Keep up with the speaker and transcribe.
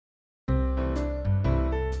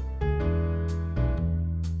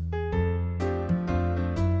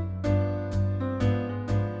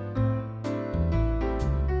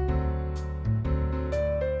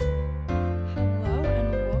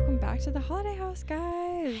house,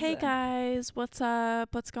 guys. Hey guys, what's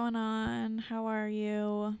up? What's going on? How are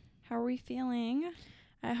you? How are we feeling?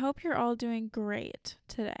 I hope you're all doing great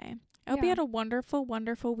today. I hope you Yeah. had a wonderful,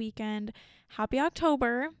 wonderful weekend. Happy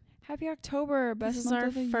October. Happy October. Best This is month our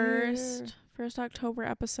of the first year. October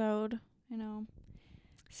episode. I know.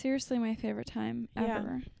 Seriously, my favorite time Yeah.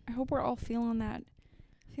 ever. I hope we're all feeling that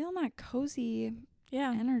cozy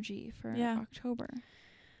Yeah. energy for October.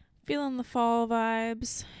 Feeling the fall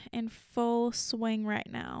vibes in full swing right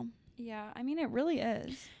now. Yeah, I mean, it really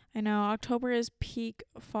is. I know, October is peak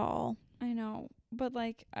fall. I know. But,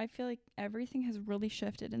 I feel like everything has really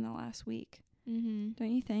shifted in the last week. Mm-hmm.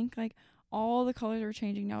 Don't you think? All the colors are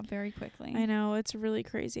changing now very quickly. I know, it's really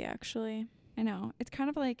crazy, actually. I know. It's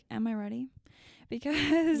kind of like, am I ready?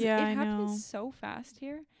 Because it I happens know. so fast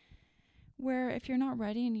here where if you're not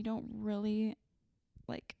ready and you don't really,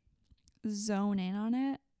 zone in on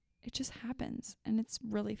it, it just happens. And it's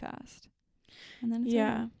really fast. And then it's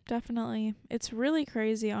over. Definitely. It's really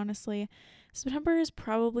crazy, honestly. September is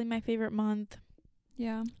probably my favorite month.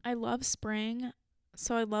 Yeah. I love spring,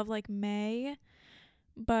 so I love May,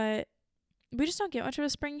 but we just don't get much of a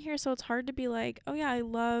spring here, so it's hard to be like, oh yeah, I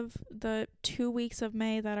love the 2 weeks of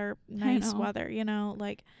May that are nice weather,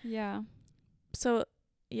 Yeah. So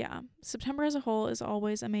yeah, September as a whole is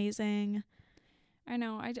always amazing. I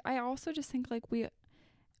know. I also just think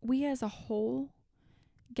we as a whole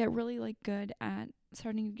get really good at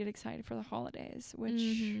starting to get excited for the holidays, which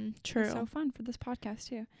True. is so fun for this podcast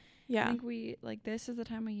too. Yeah. I think we this is the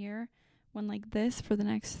time of year when this for the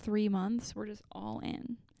next 3 months we're just all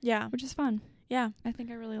in. Yeah. Which is fun. Yeah. I think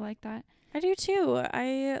I really like that. I do too.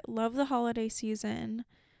 I love the holiday season,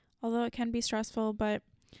 although it can be stressful, but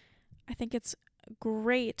I think it's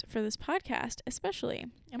great for this podcast, especially.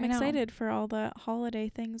 I'm excited for all the holiday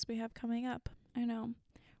things we have coming up. I know.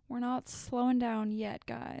 We're not slowing down yet,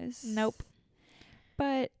 guys. Nope.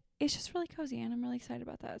 But it's just really cozy, and I'm really excited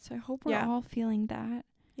about that. So I hope we're all feeling that.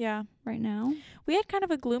 Yeah. Right now. We had kind of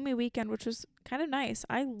a gloomy weekend, which was kind of nice.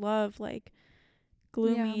 I love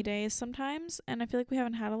gloomy days sometimes, and I feel like we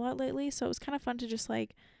haven't had a lot lately, so it was kind of fun to just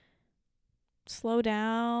slow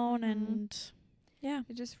down and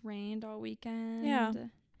It just rained all weekend.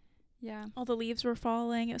 Yeah. All the leaves were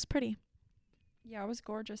falling. It was pretty. Yeah, it was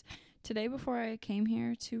gorgeous. Today before I came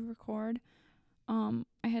here to record, I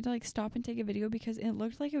had to stop and take a video because it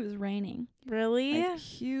looked like it was raining. Really?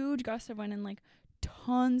 Huge gust of wind and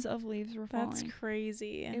tons of leaves were falling. That's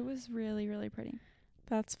crazy. It was really, really pretty.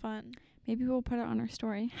 That's fun. Maybe we'll put it on our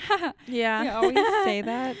story. Yeah. We always say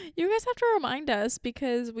that. You guys have to remind us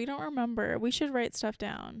because we don't remember. We should write stuff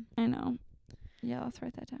down. I know. Yeah, let's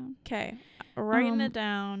write that down. Okay. Writing it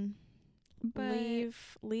down. But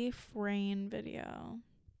leaf rain video.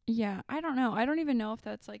 Yeah, I don't know. I don't even know if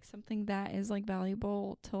that's something that is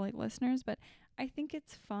valuable to listeners, but I think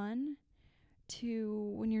it's fun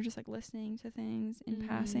to when you're just listening to things in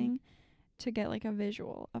passing to get a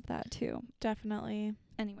visual of that too. Definitely.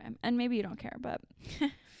 Anyway, and maybe you don't care, but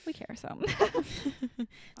we care so.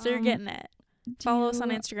 So you're getting it. Follow us on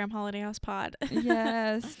Instagram, Holiday House Pod.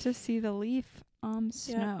 Yes, to see the leaf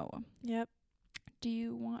snow. Yep. Do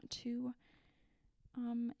you want to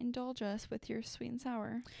indulge us with your sweet and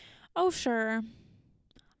sour? Oh, sure.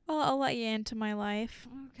 I'll let you into my life.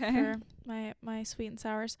 Okay. For my sweet and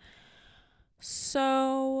sours.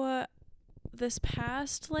 So this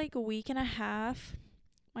past week and a half,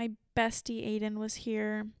 my bestie Aiden was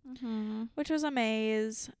here, which was a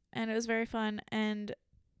maze, and it was very fun. And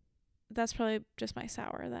that's probably just my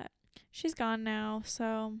sour that she's gone now.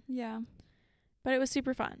 So yeah, but it was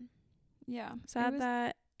super fun. Yeah, sad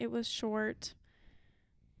that it was short,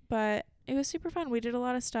 but it was super fun. We did a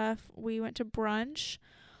lot of stuff. We went to brunch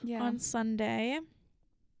on Sunday.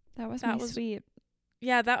 That was sweet.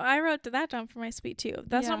 Yeah, that I wrote that down for my sweet too.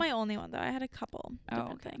 That's not my only one though. I had a couple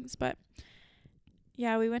different things, but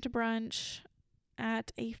yeah, we went to brunch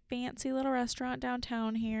at a fancy little restaurant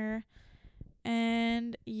downtown here,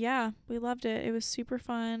 and yeah, we loved it. It was super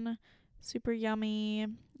fun, super yummy.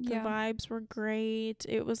 The vibes were great.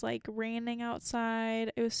 It was raining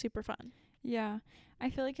outside. It was super fun. Yeah, I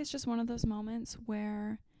feel like it's just one of those moments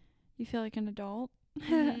where you feel like an adult.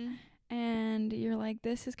 And you're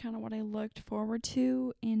this is kind of what I looked forward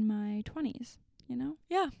to in my 20s, you know?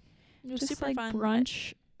 Yeah. It was just super fun.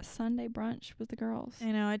 Brunch, Sunday brunch with the girls.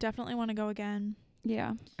 I know. I definitely want to go again.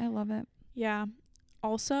 Yeah, I love it. Yeah.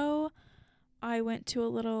 Also, I went to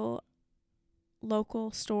a little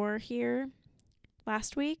local store here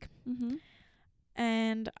last week.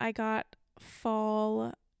 And I got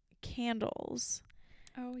fall candles.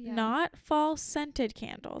 Oh, yeah. Not fall scented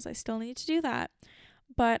candles. I still need to do that.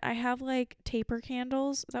 But I have taper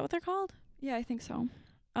candles. Is that what they're called? Yeah, I think so.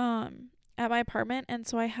 At my apartment, and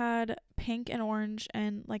so I had pink and orange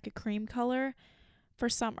and like a cream color for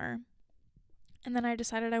summer. And then I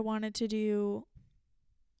decided I wanted to do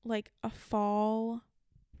like a fall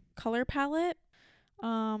color palette.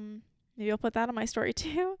 Maybe I'll put that on my story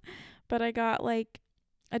too. But I got like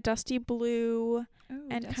a dusty blue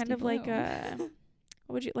and dusty kind of blue. like a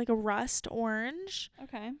what would you like a rust orange.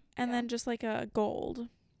 Okay. And then just like a gold.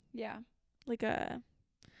 Yeah. Like a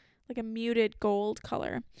muted gold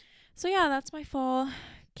color. So yeah, that's my fall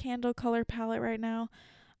candle color palette right now.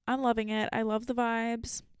 I'm loving it. I love the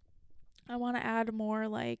vibes. I want to add more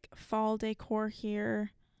like fall decor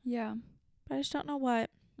here. Yeah. But I just don't know what.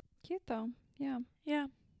 Cute though. Yeah. Yeah.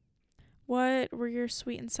 What were your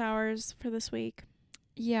sweet and sours for this week?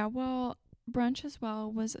 Yeah, well, brunch as well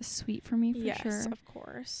was a sweet for me for sure. Yes, of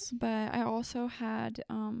course. But I also had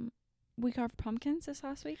we carved pumpkins this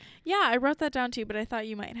last week. Yeah, I wrote that down too, but I thought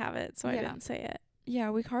you might have it, so I didn't say it.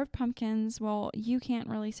 Yeah, we carved pumpkins. Well, you can't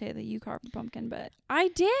really say that you carved a pumpkin, but I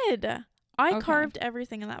did. I carved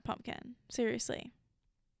everything in that pumpkin. Seriously.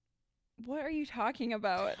 What are you talking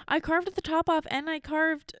about? I carved the top off and I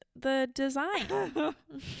carved the design.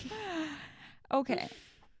 Okay.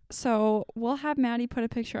 So we'll have Maddie put a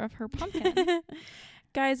picture of her pumpkin.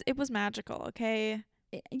 Guys, it was magical, okay?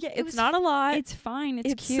 It's not a lot. It's fine.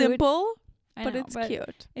 It's cute. Simple, but it's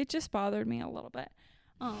cute. It just bothered me a little bit.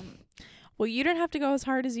 Well, you didn't have to go as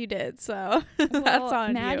hard as you did, so that's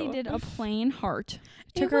on Maddie you. Maddie did a plain heart.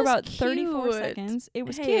 Took her about 34 seconds. It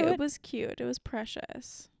was cute. It was cute. It was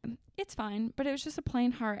precious. It's fine, but it was just a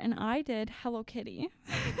plain heart, and I did Hello Kitty.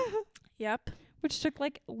 Yep. Which took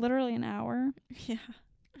like literally an hour. Yeah.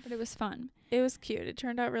 But it was fun. It was cute. It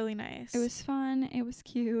turned out really nice. It was fun. It was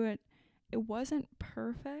cute. It wasn't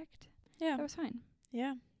perfect. Yeah. It was fine.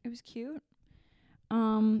 Yeah. It was cute.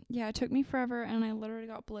 Yeah, it took me forever, and I literally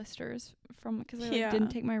got blisters from because I didn't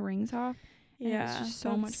take my rings off. Yeah, it was just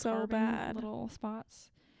so much so bad. Little spots.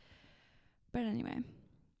 But anyway,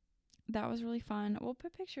 that was really fun. We'll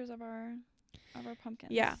put pictures of our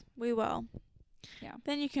pumpkins. Yeah, we will. Yeah.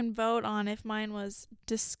 Then you can vote on if mine was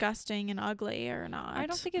disgusting and ugly or not. I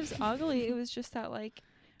don't think it was ugly. It was just that like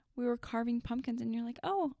we were carving pumpkins, and you're like,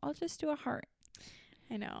 oh, I'll just do a heart.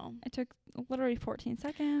 I know. It took literally 14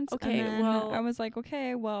 seconds. Okay, and then well, I was like,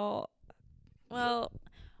 okay, well,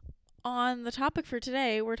 on the topic for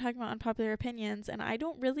today, we're talking about unpopular opinions, and I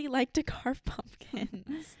don't really like to carve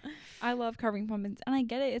pumpkins. I love carving pumpkins, and I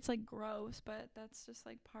get it. It's like gross, but that's just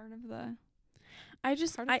like part of the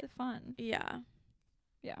fun. Yeah.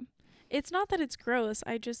 Yeah. It's not that it's gross.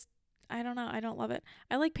 I don't know. I don't love it.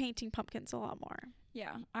 I like painting pumpkins a lot more.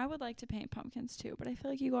 Yeah, I would like to paint pumpkins too, but I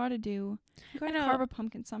feel like you gotta carve a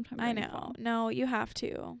pumpkin sometime. I know. Fall. No, you have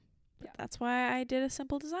to. But yeah. That's why I did a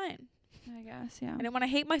simple design. I guess, yeah. I didn't want to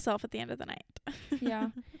hate myself at the end of the night.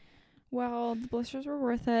 Yeah. Well, the blisters were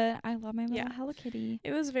worth it. I love my little Hello Kitty.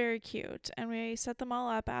 It was very cute, and we set them all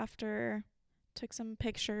up after, took some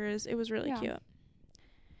pictures. It was really cute.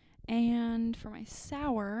 And for my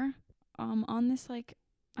sour, on this like,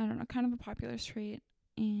 I don't know, kind of a popular street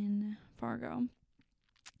in Fargo,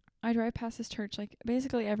 I drive past this church like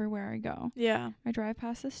basically everywhere I go. Yeah. I drive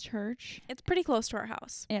past this church. It's pretty close to our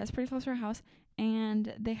house. Yeah, it's pretty close to our house.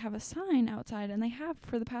 And they have a sign outside, and they have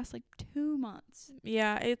for the past like 2 months.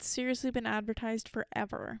 Yeah, it's seriously been advertised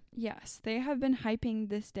forever. Yes, they have been hyping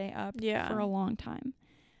this day up for a long time.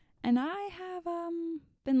 And I have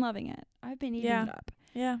been loving it. I've been eating it up.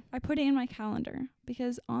 Yeah. I put it in my calendar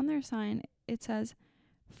because on their sign it says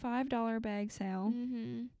 $5 bag sale,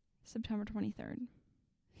 September 23rd.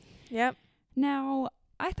 Yep. Now,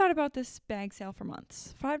 I thought about this bag sale for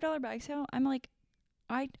months. $5 bag sale. I'm like,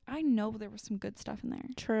 I know there was some good stuff in there.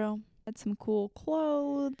 True. Had some cool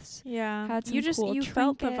clothes. Yeah. Had some you trinkets.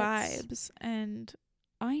 felt the vibes, and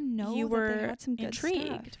I know you were they had some good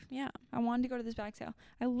intrigued. stuff. Yeah. I wanted to go to this bag sale.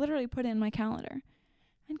 I literally put it in my calendar.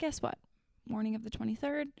 And guess what? Morning of the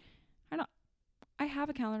 23rd. I have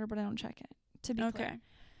a calendar, but I don't check it. To be clear.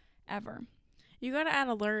 Ever. You got to add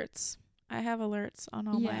alerts. I have alerts on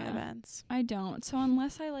all my events. I don't. So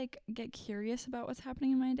unless I like get curious about what's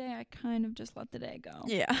happening in my day, I kind of just let the day go.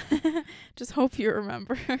 Yeah. Just hope you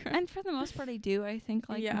remember. And for the most part I do. I think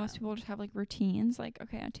like most people just have like routines. Like,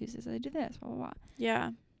 okay, on Tuesdays I do this, blah, blah, blah.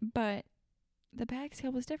 Yeah. But the bag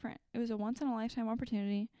sale was different. It was a once in a lifetime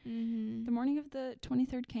opportunity. Mm-hmm. The morning of the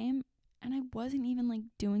 23rd came, and I wasn't even like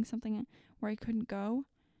doing something where I couldn't go.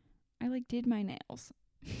 I like did my nails.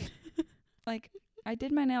 Like, I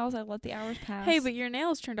did my nails. I let the hours pass. Hey, but your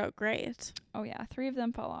nails turned out great. Oh, yeah. 3 of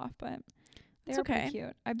them fell off, but they were okay. pretty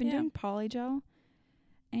cute. I've been doing polygel,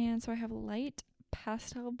 and so I have light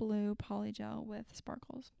pastel blue polygel with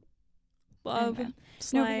sparkles. Love. Anyway,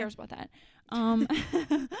 Slay. nobody cares about that.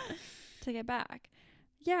 To get back.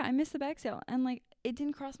 Yeah, I missed the bag sale. And, like, it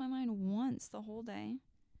didn't cross my mind once the whole day.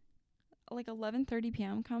 Like, 11:30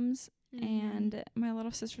 p.m. comes, and my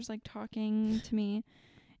little sister's, like, talking to me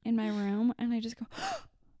in my room. And I just go,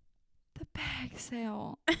 the bag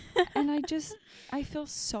sale. And I feel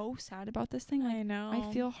so sad about this thing. Like, I know.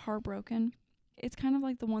 I feel heartbroken. It's kind of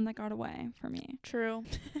like the one that got away for me. True.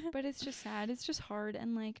 But it's just sad. It's just hard.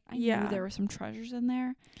 And, like, I knew there were some treasures in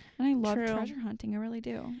there. And I love treasure hunting. I really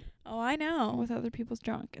do. Oh, I know. With other people's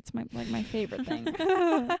junk. It's my favorite thing.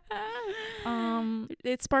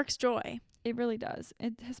 It sparks joy. It really does.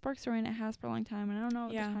 It has sparked joy, and it has for a long time. And I don't know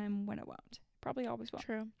at the time when it won't. Probably always will.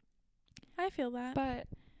 True. I feel that. But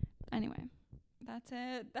anyway, that's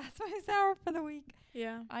it. That's my sour for the week.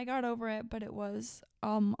 Yeah. I got over it, but it was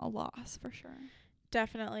a loss for sure.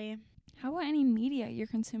 Definitely. How about any media you're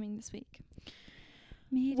consuming this week?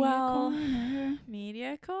 Media corner.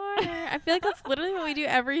 Media corner. I feel like that's literally what we do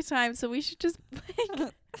every time, so we should just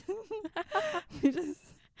like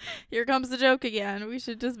here comes the joke again. We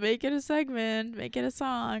should just make it a segment, make it a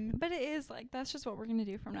song. But it is like that's just what we're gonna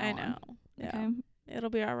do from now on. I know. Yeah. Okay. It'll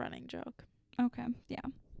be our running joke. Okay. Yeah.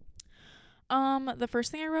 The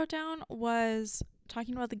first thing I wrote down was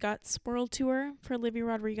talking about the Guts World Tour for Olivia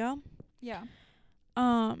Rodrigo. Yeah.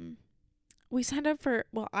 We signed up for,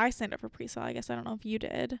 I signed up for pre-sale. I guess I don't know if you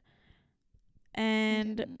did.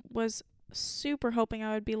 And was super hoping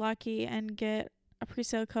I would be lucky and get a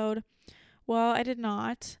pre-sale code. Well, I did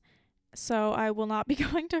not. So I will not be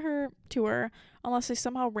going to her tour unless I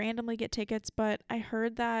somehow randomly get tickets. But I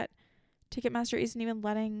heard that Ticketmaster isn't even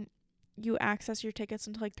letting you access your tickets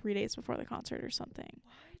until like 3 days before the concert or something.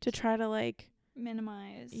 What? To try to like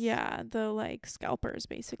minimize. Yeah, the like scalpers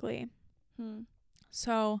basically. Hmm.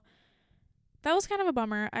 So that was kind of a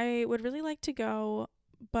bummer. I would really like to go,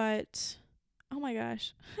 but oh my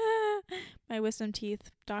gosh. My wisdom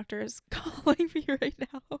teeth doctor is calling me right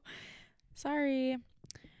now. Sorry.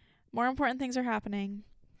 More important things are happening.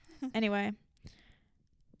 Anyway.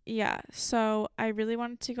 Yeah, so I really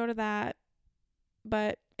wanted to go to that,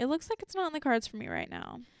 but it looks like it's not in the cards for me right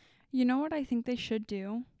now. You know what I think they should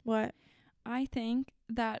do? What? I think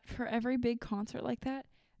that for every big concert like that,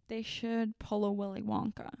 they should pull a Willy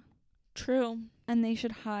Wonka. True. And they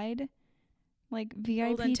should hide like VIP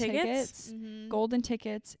golden tickets, golden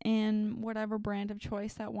tickets, and whatever brand of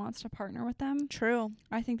choice that wants to partner with them. True.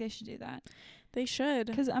 I think they should do that. They should.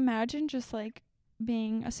 Because imagine just like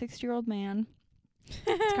being a 60-year-old man.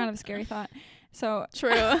 It's kind of a scary thought. So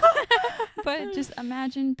true. But just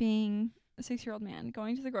imagine being a 6-year-old man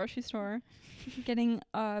going to the grocery store, getting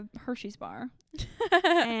a Hershey's bar,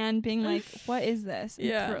 and being like, "What is this?"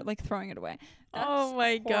 And throwing it away. That's oh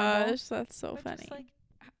my horrible. Gosh, that's so but funny. Just, like,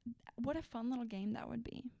 what a fun little game that would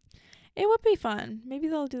be. It would be fun. Maybe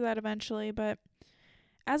they'll do that eventually, but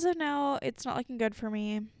as of now, it's not looking good for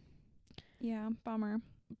me. Yeah, bummer.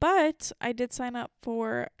 But I did sign up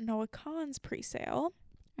for Noah Kahan's pre-sale.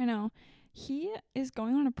 I know. He is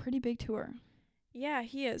going on a pretty big tour. Yeah,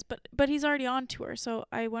 he is. But he's already on tour, so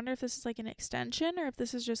I wonder if this is like an extension or if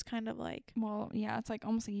this is just kind of like... Well, yeah, it's like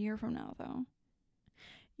almost a year from now, though.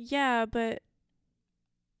 Yeah, but...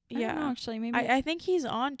 I don't know, actually. Maybe I think he's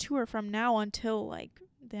on tour from now until like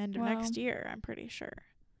the end of next year, I'm pretty sure.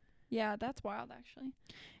 Yeah, that's wild, actually.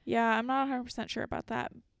 Yeah, I'm not 100% sure about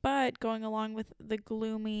that. But going along with the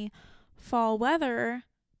gloomy fall weather,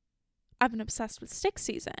 I've been obsessed with Stick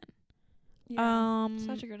Season. Yeah,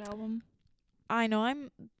 such a good album. I know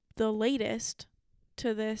I'm the latest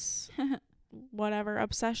to this whatever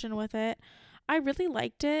obsession with it. I really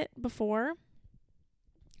liked it before,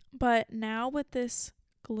 but now with this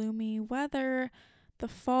gloomy weather, the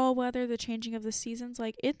fall weather, the changing of the seasons,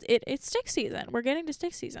 like it's Stick Season. We're getting to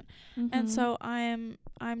Stick Season. And so I'm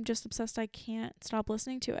just obsessed. I can't stop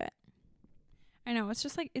listening to it. I know, it's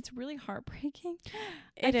just like it's really heartbreaking.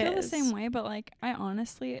 I feel the same way, but like I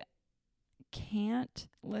honestly can't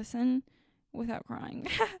listen without crying.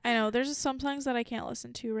 I know, there's just some songs that I can't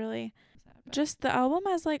listen to really. Just the album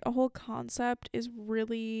as like a whole concept is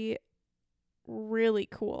really, really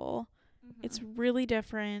cool. It's really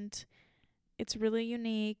different. It's really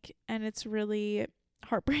unique, and it's really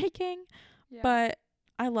heartbreaking, but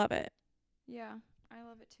I love it. Yeah, I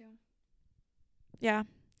love it too. Yeah.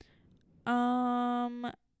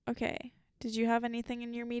 Okay. Did you have anything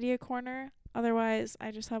in your media corner? Otherwise,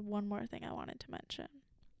 I just have one more thing I wanted to mention.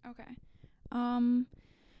 Okay.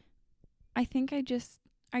 I think I just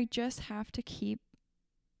have to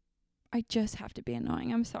be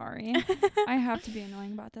annoying. I'm sorry. I have to be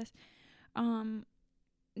annoying about this.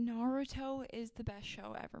 Naruto is the best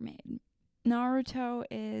show ever made. Naruto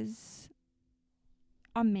is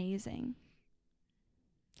amazing.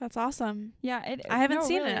 That's awesome. Yeah, I haven't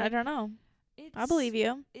seen really, it. I don't know. I believe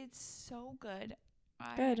you. It's so good.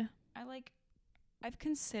 Good. I've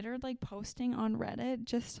considered like posting on Reddit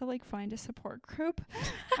just to like find a support group.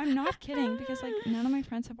 I'm not kidding, because like none of my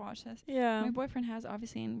friends have watched this. Yeah. My boyfriend has,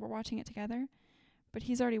 obviously, and we're watching it together, but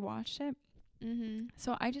he's already watched it.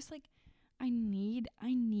 So I just like I need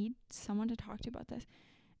someone to talk to about this.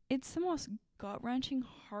 It's the most gut-wrenching,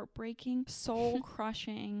 heartbreaking,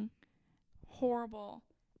 soul-crushing, horrible,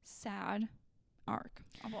 sad arc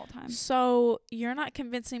of all time. So you're not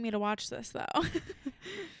convincing me to watch this though.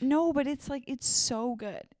 No, but it's like it's so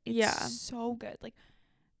good. It's Yeah. so good. Like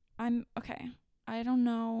I'm okay. I don't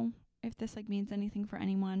know if this like means anything for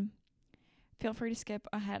anyone. Feel free to skip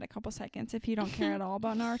ahead a couple seconds if you don't care at all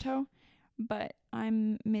about Naruto. But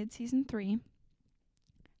I'm mid-season 3.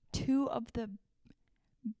 2 of the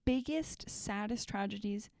biggest, saddest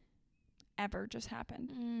tragedies ever just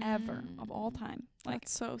happened. Ever. Of all time. Like,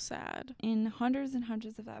 that's so sad. in hundreds and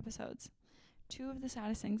hundreds of episodes. 2 of the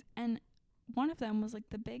saddest things. And one of them was like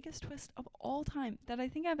the biggest twist of all time that I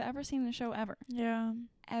think I've ever seen in a show ever. Yeah.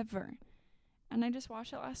 Ever. And I just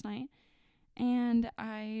watched it last night. And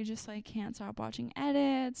I just like can't stop watching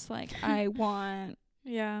edits. Like I want,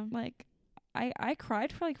 Yeah. like, I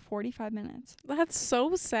cried for like 45 minutes. That's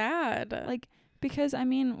so sad. Like, because I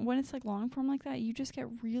mean, when it's like long form like that, you just get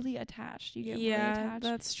really attached. You get really attached.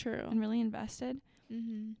 That's true. And really invested.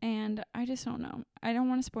 And I just don't know. I don't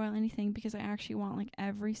want to spoil anything because I actually want like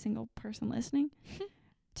every single person listening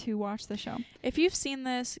to watch the show. If you've seen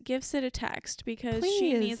this, give Syd a text because Please.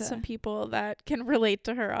 she needs some people that can relate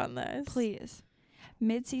to her on this. Please.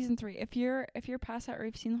 Mid-season 3. If you're past that or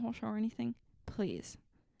you've seen the whole show or anything, please.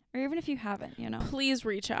 Or even if you haven't, you know. Please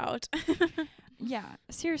reach out. Yeah,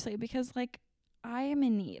 seriously, because like I am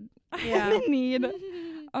in need. Yeah. I'm in need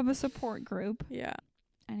of a support group. Yeah.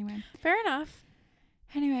 Anyway. Fair enough.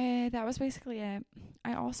 Anyway, that was basically it.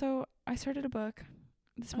 I started a book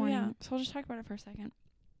this morning. So I'll just talk about it for a second.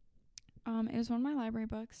 It was one of my library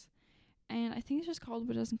books, and I think it's just called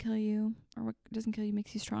What Doesn't Kill You, or What Doesn't Kill You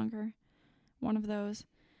Makes You Stronger. One of those.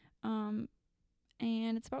 And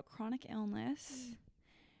it's about chronic illness.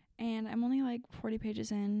 And I'm only like 40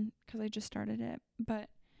 pages in because I just started it. But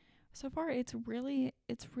so far it's really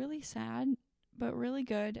sad, but really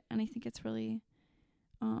good. And I think it's really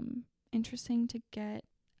interesting to get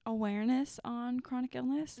awareness on chronic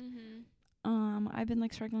illness. I've been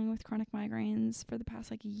like struggling with chronic migraines for the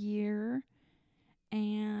past like year,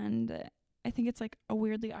 and I think it's like a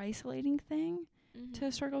weirdly isolating thing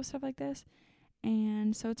to struggle with stuff like this.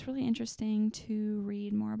 And so it's really interesting to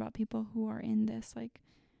read more about people who are in this like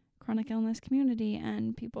chronic illness community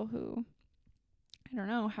and people who, I don't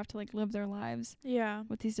know, have to like live their lives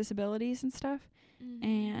with these disabilities and stuff.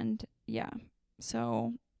 And yeah,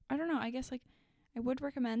 so I don't know, I guess like I would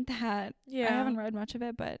recommend that. I haven't read much of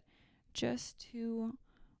it, but just to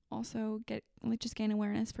also get like just gain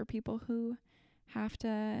awareness for people who have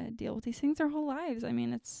to deal with these things their whole lives. I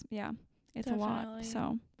mean, it's Definitely. A lot.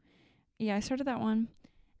 So yeah, I started that one,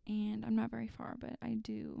 and I'm not very far, but I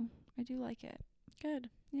do like it. Good.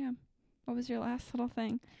 Yeah. What was your last little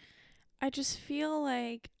thing? I just feel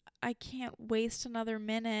like I can't waste another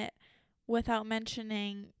minute without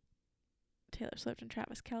mentioning Taylor Swift and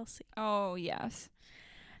Travis Kelce. Oh, yes.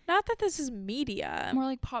 Not that this is media. More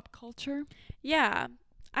like pop culture. Yeah.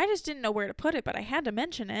 I just didn't know where to put it, but I had to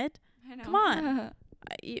mention it. I know. Come on.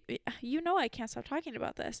 You know I can't stop talking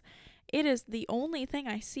about this. It is the only thing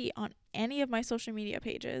I see on any of my social media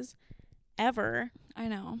pages ever. I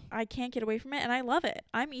know. I can't get away from it, and I love it.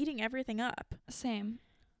 I'm eating everything up. Same.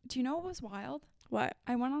 Do you know what was wild? What?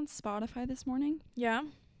 I went on Spotify this morning. Yeah?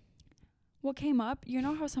 What came up, you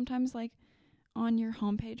know how sometimes like on your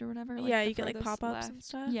homepage or whatever, like yeah, you get like pop-ups and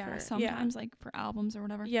stuff? Yeah, sometimes like for albums or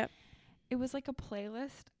whatever. Yep. It was like a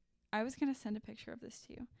playlist. I was going to send a picture of this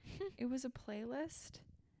to you. It was a playlist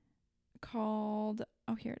called,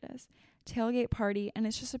 oh, here it is, Tailgate Party, and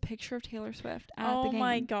it's just a picture of Taylor Swift at the game. Oh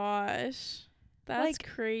my gosh. That's like,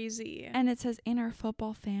 crazy. And it says, in our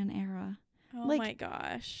football fan era. Oh like, my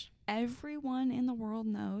gosh. Everyone in the world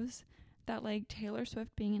knows that like Taylor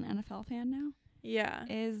Swift being an NFL fan now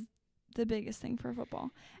is the biggest thing for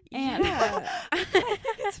football. And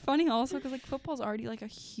it's funny also because like football's already like a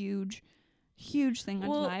huge thing,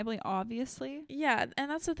 undeniably, obviously. Yeah,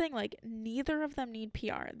 and that's the thing, like neither of them need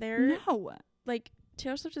PR. They're like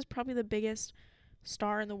Taylor Swift is probably the biggest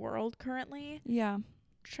star in the world currently. Yeah.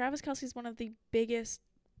 Travis Kelce's one of the biggest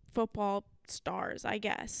football stars, I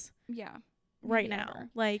guess. Yeah. Right now.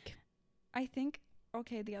 Like, I think,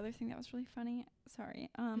 okay, the other thing that was really funny,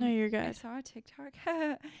 sorry. No, you're good. I saw a TikTok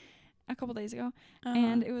a couple days ago,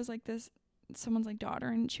 and it was like someone's like daughter,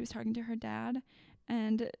 and she was talking to her dad,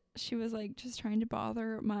 and she was like just trying to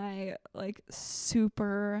bother my like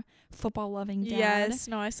super football loving dad. Yes,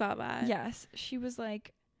 no, I saw that. Yes, she was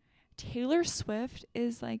like, Taylor Swift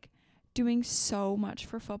is like doing so much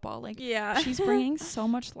for football. Like, she's bringing so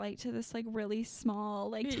much light to this like really small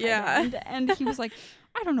like tight end. And he was like,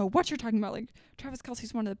 I don't know what you're talking about. Like, Travis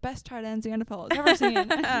Kelce's one of the best tight ends the NFL has ever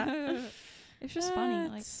seen. It's just funny.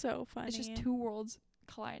 Like, so funny. It's just two worlds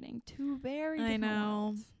colliding. Two very different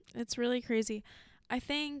worlds. It's really crazy. I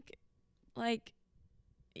think, like,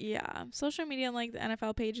 social media and like the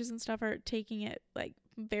NFL pages and stuff are taking it like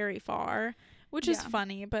very far, which is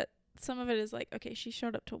funny, but some of it is like, okay, she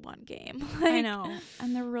showed up to one game. Like, I know.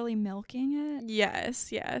 And they're really milking it.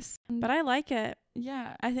 Yes. But I like it.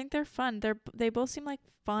 Yeah. I think they're fun. They both seem like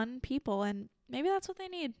fun people, and maybe that's what they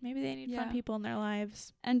need. Maybe they need fun people in their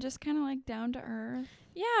lives. And just kind of like down to earth.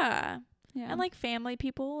 Yeah. And like family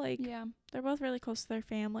people. Like, they're both really close to their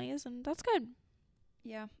families, and that's good.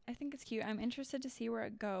 Yeah. I think it's cute. I'm interested to see where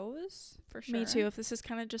it goes, for sure. Me too. If this is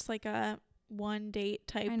kind of just like a one date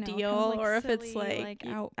type deal, kind of like or silly, if it's like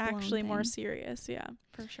actually more serious. Yeah,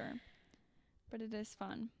 for sure. But it is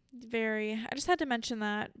fun. I just had to mention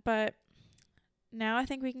that. But now I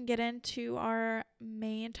think we can get into our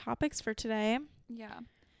main topics for today. Yeah,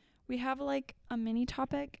 we have like a mini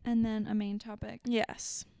topic and then a main topic.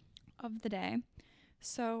 Yes, of the day.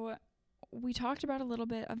 So we talked about a little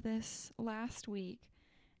bit of this last week,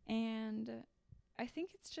 and I think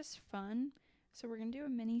it's just fun. So we're going to do a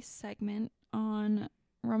mini segment on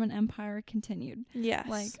Roman Empire Continued. Yes.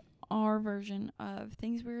 Like our version of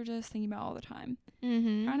things we were just thinking about all the time.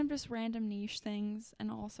 Mm-hmm. Kind of just random niche things, and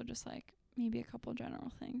also just like maybe a couple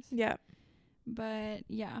general things. Yeah. But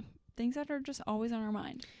yeah, things that are just always on our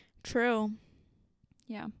mind. True.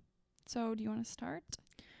 Yeah. So do you want to start?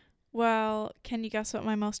 Well, can you guess what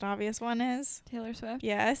my most obvious one is? Taylor Swift?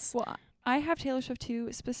 Yes. Well, I have Taylor Swift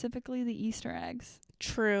too, specifically the Easter eggs.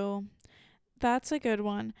 True. That's a good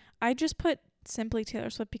one. I just put simply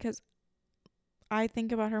Taylor Swift because I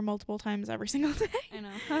think about her multiple times every single day. I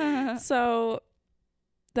know. So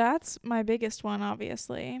that's my biggest one,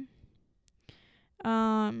 obviously.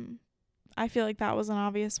 I feel like that was an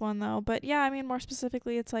obvious one though. But yeah, I mean, more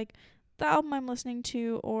specifically, it's like the album I'm listening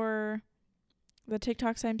to, or the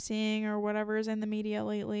TikToks I'm seeing, or whatever is in the media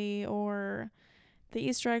lately, or the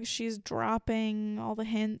Easter eggs she's dropping, all the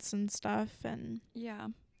hints and stuff. And yeah.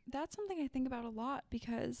 That's something I think about a lot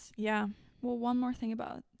because well, one more thing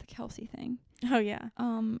about the Kelce thing. Oh yeah.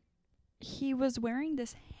 He was wearing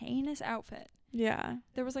this heinous outfit. Yeah.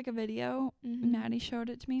 There was like a video, Maddie showed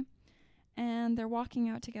it to me, and they're walking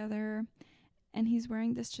out together, and he's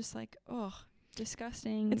wearing this just like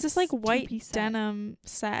disgusting. It's just like white denim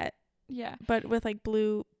set. Yeah. But with like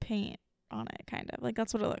blue paint on it, kind of. Like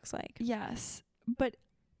that's what it looks like. Yes. But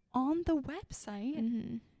on the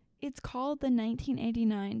website, it's called the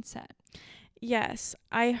 1989 set. Yes.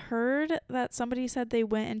 I heard that somebody said they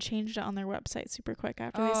went and changed it on their website super quick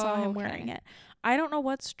after they saw him wearing it. I don't know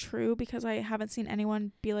what's true because I haven't seen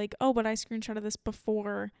anyone be like, oh, but I screenshotted this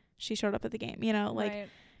before she showed up at the game. You know, like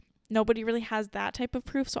nobody really has that type of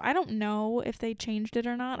proof. So I don't know if they changed it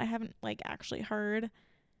or not. I haven't like actually heard.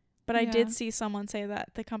 But I did see someone say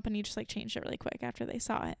that the company just like changed it really quick after they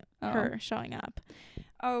saw it, her showing up.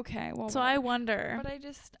 Okay. Well, so I wonder. But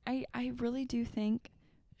I really do think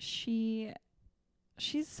she's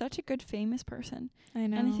such a good famous person. I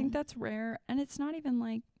know. And I think that's rare. And it's not even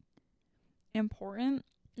like important.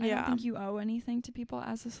 I don't think you owe anything to people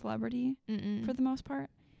as a celebrity for the most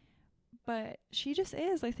part. But she just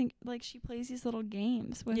is. I think like she plays these little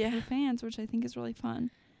games with her fans, which I think is really fun.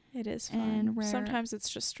 It is fun. And rare. Sometimes it's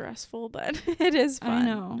just stressful, but it is fun. I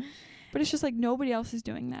know. But it's just like nobody else is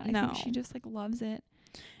doing that. I think she just like loves it.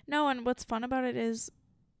 No, and what's fun about it is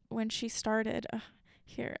when she started,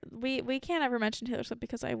 we can't ever mention Taylor Swift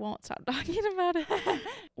because I won't stop talking about it.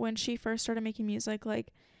 When she first started making music,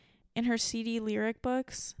 like in her CD lyric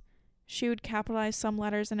books, she would capitalize some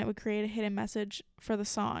letters and it would create a hidden message for the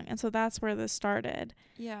song. And so that's where this started.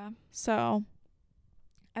 Yeah. So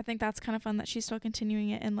I think that's kind of fun that she's still continuing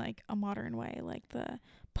it in like a modern way, like the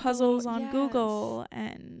puzzles on Google,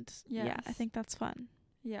 and I think that's fun.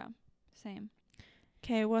 Yeah, same.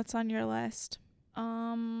 Okay, what's on your list?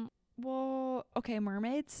 Well, okay,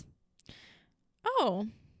 mermaids. Oh,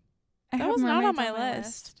 that was not on my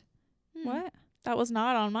list. What? That was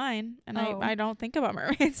not on mine, and I don't think about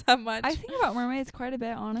mermaids that much. I think about mermaids quite a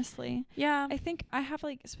bit, honestly. Yeah. I think I have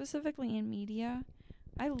like specifically in media.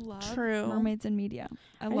 I love mermaids in media.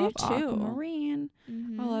 I love Aquamarine.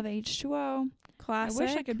 I love H2O. Classic. I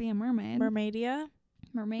wish I could be a mermaid. Mermaidia.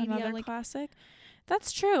 Mermaid. Another classic.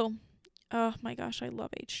 That's true. Oh my gosh, I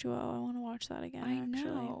love H2O. I want to watch that again. I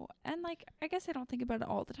know. And like, I guess I don't think about it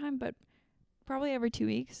all the time, but probably every 2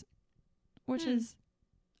 weeks, which is,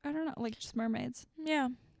 I don't know, like just mermaids. Yeah.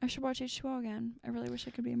 I should watch H2O again. I really wish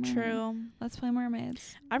I could be a mermaid. True. Let's play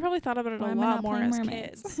mermaids. I probably thought about it a lot more as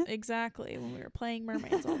kids. Exactly. When we were playing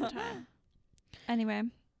mermaids all the time. Anyway,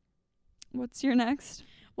 what's your next?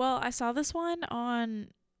 Well, I saw this one on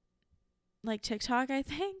like TikTok, I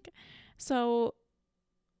think. So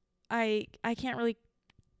I can't really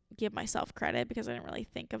give myself credit because I didn't really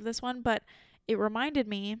think of this one, but it reminded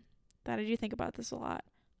me that I do think about this a lot.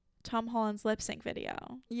 Tom Holland's lip sync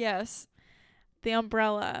video. Yes. The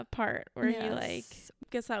umbrella part where he like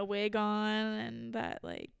gets that wig on and that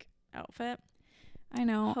like outfit. I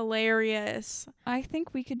know. Hilarious. I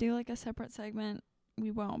think we could do like a separate segment. We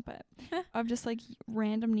won't, but of just like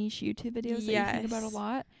random niche YouTube videos that you think about a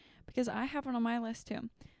lot, because I have one on my list too.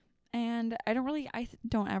 And I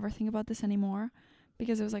don't ever think about this anymore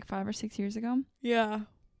because it was like 5 or 6 years ago. Yeah.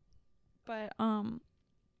 But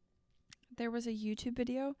there was a YouTube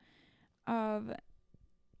video of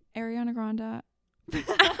Ariana Grande.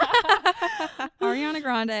 Ariana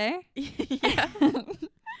Grande. Yeah.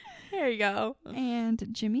 There you go. And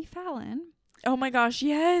Jimmy Fallon. Oh my gosh,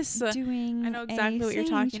 yes. Doing I know exactly what you're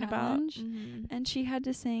talking about. And she had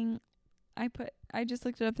to sing, I just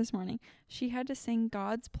looked it up this morning. She had to sing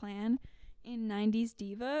God's Plan in 90s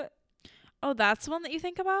Diva. Oh, that's the one that you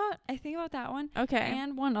think about? I think about that one. Okay.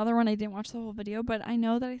 And one other one. I didn't watch the whole video, but I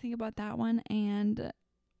know that I think about that one, and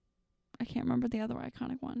I can't remember the other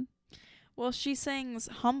iconic one. Well, she sings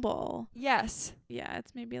Humble. Yes. Yeah,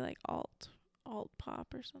 it's maybe like alt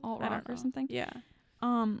pop or something. Alt rock or something. Yeah.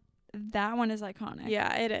 That one is iconic.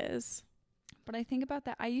 Yeah, it is. But I think about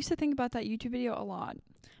that. I used to think about that YouTube video a lot.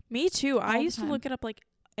 Me too. I used to look it up like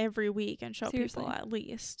every week and show Seriously. people at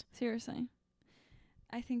least. Seriously.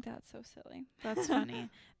 I think that's so silly. That's funny.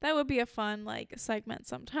 That would be a fun like segment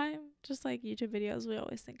sometime. Just like YouTube videos we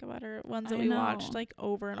always think about, or ones that we watched like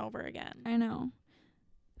over and over again. I know.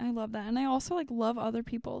 I love that. And I also like love other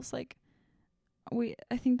people's like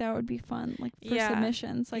I think that would be fun, like for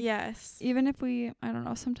submissions. Like yes. Even if we, I don't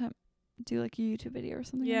know, sometime do like a YouTube video or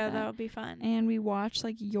something like that would be fun. And we watch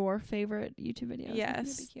like your favorite YouTube videos.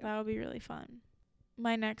 Yes. That would be really fun.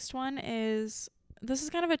 My next one is, this is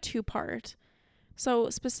kind of a 2-part. So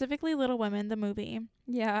specifically Little Women, the movie.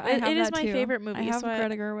 Yeah, it is my favorite movie. I have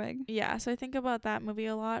Greta Gerwig. Yeah, so I think about that movie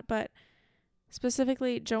a lot, but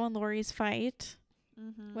specifically Joe and Laurie's fight.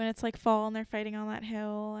 Mm-hmm. When it's like fall and they're fighting on that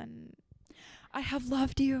hill, and I Have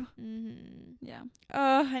Loved You. Mm-hmm. Yeah.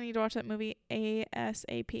 I need to watch that movie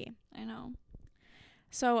ASAP. I know.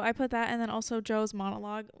 So I put that, and then also Joe's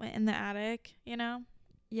monologue in the attic, you know?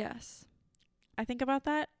 Yes. I think about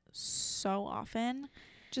that so often.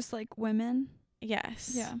 Just like women.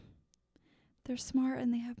 Yes. Yeah. They're smart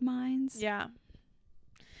and they have minds. Yeah.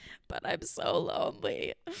 But I'm so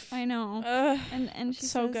lonely. I know. And she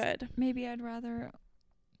so says, good. Maybe I'd rather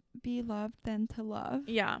be loved than to love.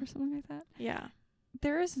 Yeah. Or something like that. Yeah.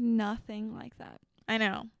 There is nothing like that. I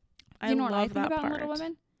know. You know what I love think that about part. Little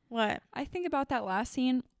Women? What? I think about that last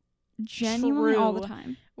scene genuinely all the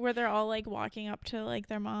time. Where they're all like walking up to like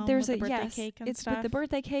their mom There's with the birthday cake and it's stuff. with the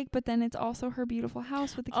birthday cake, but then it's also her beautiful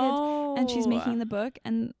house with the kids, and she's making the book,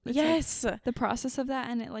 and it's like the process of that,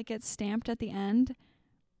 and it like gets stamped at the end.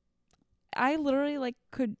 I literally like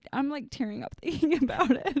I'm like tearing up thinking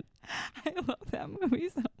about it. I love that movie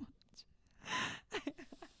so much.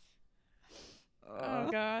 Oh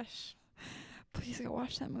gosh. Please go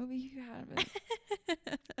watch that movie. You haven't.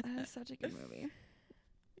 That is such a good movie.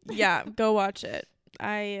 Yeah, go watch it.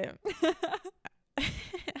 I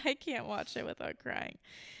can't watch it without crying.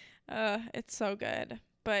 It's so good.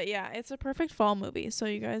 But yeah, it's a perfect fall movie, so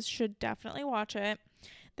you guys should definitely watch it.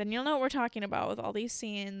 Then you'll know what we're talking about with all these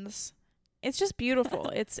scenes. It's just beautiful.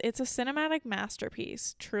 It's a cinematic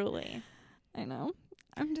masterpiece, truly. I know.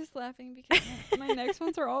 I'm just laughing because my next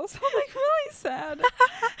ones are also like really sad.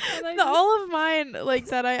 All of mine like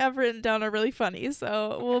that I have written down are really funny,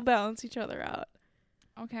 so we'll balance each other out.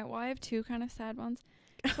 Okay, well I have 2 kind of sad ones,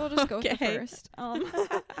 so I'll just go with the first.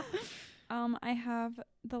 I have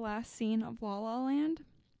the last scene of La La Land.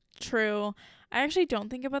 True. I actually don't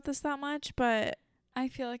think about this that much, but I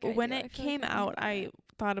feel like when it came out, I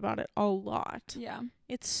thought about it a lot. Yeah.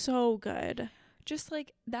 It's so good. Just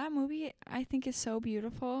like that movie, I think is so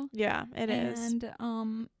beautiful. Yeah, it is.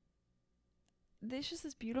 And there's just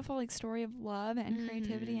this beautiful like story of love and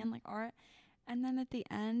creativity and like art. And then at the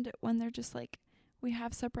end, when they're just like, we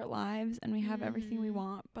have separate lives and we have everything we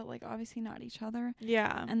want, but like obviously not each other.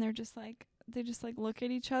 Yeah. And they're just like, they just like look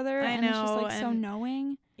at each other I and know, it's just like so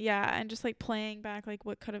knowing. Yeah, and just like playing back like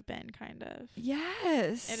what could have been, kind of.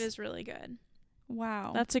 Yes. It is really good.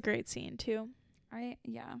 Wow. That's a great scene too.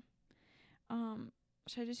 Yeah.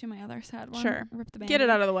 Should I just do my other sad one? Sure. Rip the band. Get it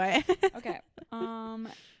out of the way. Okay.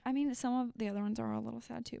 I mean, some of the other ones are a little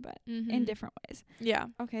sad too, but in Mm-hmm. different ways. Yeah.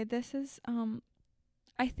 Okay, this is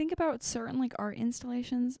I think about certain like art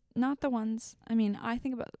installations, not the ones, I mean, I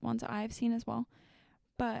think about ones I've seen as well,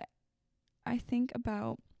 but I think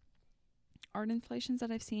about art installations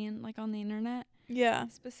that I've seen like on the internet. Yeah.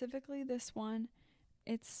 Specifically this one,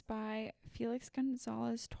 it's by Felix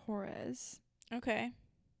Gonzalez Torres, Okay.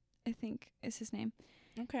 I think is his name.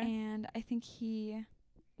 Okay. And I think he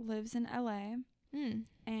lives in LA,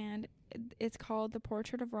 and it's called The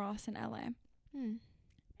Portrait of Ross in LA.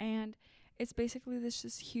 And it's basically this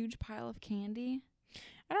just huge pile of candy.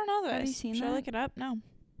 I don't know this. Have you seen Should that? I look it up? No.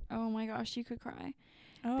 Oh my gosh, you could cry.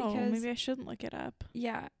 Oh, Because- maybe I shouldn't look it up.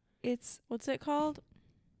 Yeah, What's it called?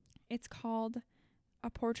 it's called A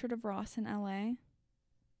Portrait of Ross in LA.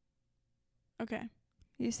 Okay.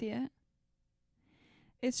 You see it?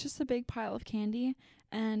 It's just a big pile of candy,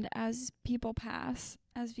 and as people pass,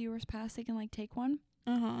 as viewers pass, they can like take one.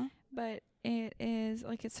 Uh-huh. But it is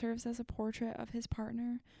like it serves as a portrait of his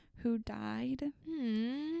partner who died,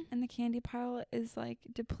 and the candy pile is like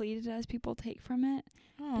depleted as people take from it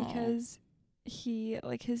because he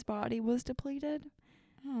like his body was depleted.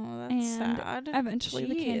 Oh, that's and sad. Eventually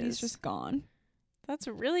the candy's Jeez. just gone. That's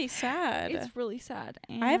really sad. It's really sad.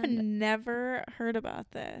 And I have never heard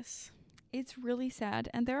about this. it's really sad.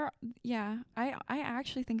 And I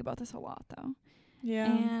actually think about this a lot though. Yeah.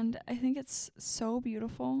 And I think it's so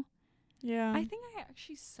beautiful. Yeah. I think I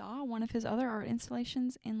actually saw one of his other art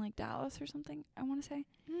installations in like Dallas or something, I want to say.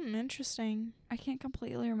 Interesting. I can't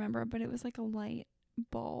completely remember, but it was like a light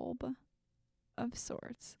bulb of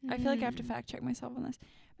sorts. I feel like I have to fact check myself on this.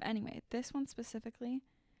 But anyway, this one specifically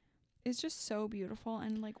is just so beautiful,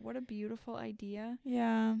 and like what a beautiful idea.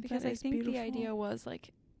 Yeah. Because I think the idea was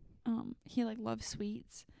like he like loved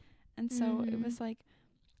sweets, and so it was like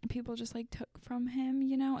people just like took from him,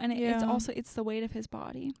 you know, and it's also it's the weight of his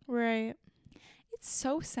body. Right. It's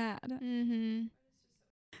so sad.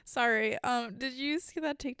 Sorry. Did you see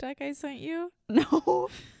that TikTok I sent you? No.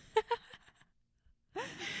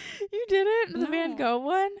 You didn't? The Van No. Gogh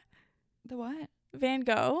one? The what? Van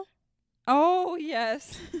Gogh? Oh,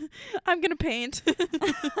 yes. I'm gonna paint.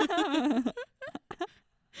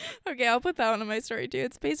 Okay, I'll put that one on my story too.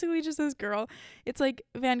 It's basically just this girl. It's like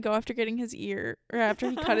Van Gogh after getting his ear, or after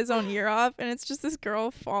he cut his own ear off, and it's just this girl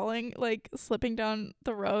falling, like slipping down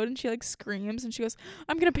the road, and she like screams and she goes,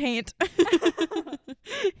 "I'm gonna paint."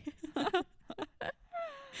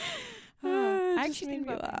 I actually think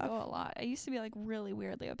about Van Gogh a lot. I used to be like really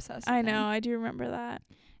weirdly obsessed with I know, him. I do remember that.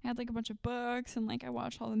 I had like a bunch of books and like I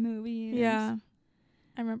watched all the movies. Yeah,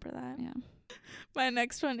 I remember that. Yeah. My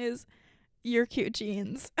next one is Your Cute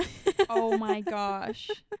Jeans. Oh my gosh.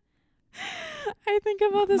 I think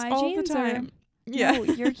about this My all the jeans time. Yeah. No,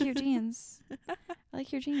 your cute jeans. I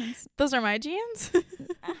like your jeans. Those are my jeans?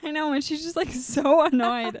 I know, and she's just like so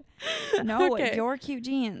annoyed. No, Okay. your cute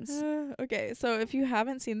jeans. Okay, so if you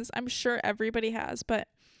haven't seen this, I'm sure everybody has, but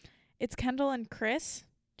it's Kendall and Kris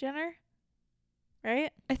Jenner,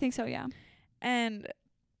 right? I think so, yeah. And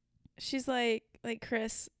she's like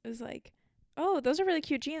Kris is like, "Oh, those are really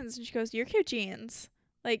cute jeans," and she goes, "Your cute jeans,"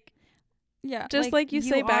 like, Yeah. just like you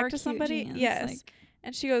say are back to cute somebody. jeans. Yes. Like,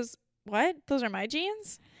 And she goes, "What? Those are my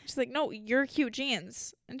jeans?" She's like, "No, your cute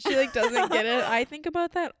jeans." And she like doesn't get it. I think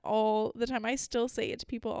about that all the time. I still say it to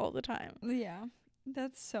people all the time. yeah.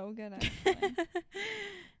 That's so good actually.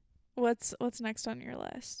 What's next on your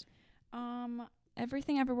list?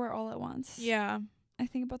 Everything Everywhere All at Once. Yeah. I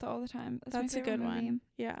think about that all the time. That's my a favorite good movie. one.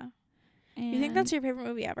 Yeah. And You think that's your favorite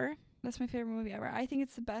movie ever? that's my favorite movie ever. I think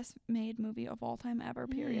it's the best made movie of all time ever,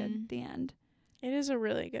 period. The end. It is a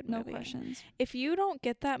really good No movie. questions. If you don't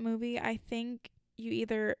get that movie, I think you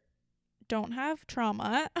either don't have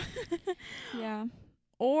trauma Yeah.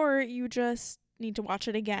 or you just need to watch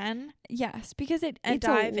it again Yes, because and it's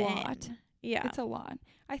dive a lot. in. Yeah. It's a lot.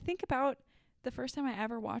 I think about the first time I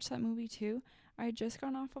ever watched that movie too. I had just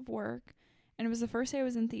gone off of work, and it was the first day I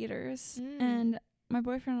was in theaters. And my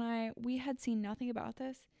boyfriend and I, we had seen nothing about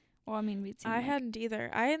this. Well, I mean, we'd seen. I hadn't either.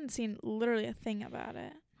 I hadn't seen literally a thing about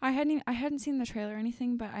it. I hadn't seen the trailer or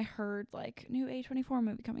anything, but I heard like new A24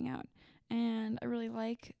 movie coming out, and I really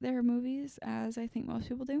like their movies, as I think most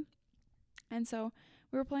people do. And so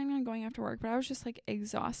we were planning on going after work, but I was just like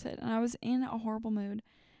exhausted, and I was in a horrible mood,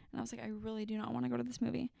 and I was like, I really do not want to go to this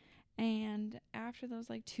movie. And after those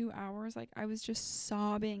like 2 hours, like I was just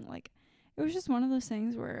sobbing, like it was just one of those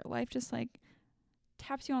things where life just like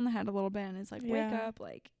taps you on the head a little bit and it's like, wake up,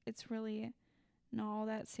 like it's really not all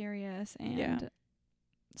that serious, and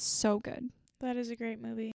so good. That is a great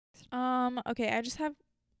movie. Okay, I just have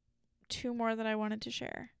 2 more that I wanted to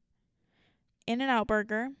share. In-N-Out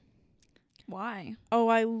Burger. Why? Oh,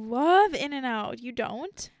 I love In-N-Out. You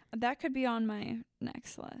don't? That could be on my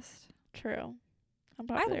next list. True.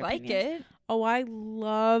 I like it. Oh, I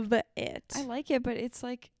love it. I like it, but it's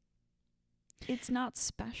like, it's not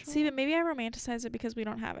special. See, but maybe I romanticize it because we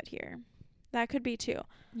don't have it here. That could be too.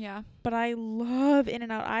 Yeah. But I love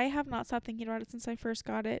In-N-Out. I have not stopped thinking about it since I first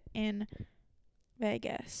got it in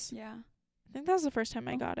Vegas. Yeah. I think that was the first time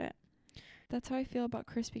I got it. That's how I feel about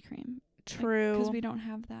Krispy Kreme. True. Because we don't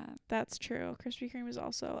have that. That's true. Krispy Kreme is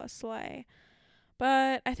also a sleigh.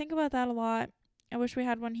 But I think about that a lot. I wish we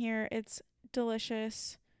had one here. It's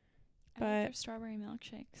delicious. I like But their strawberry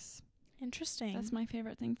milkshakes. Interesting. That's my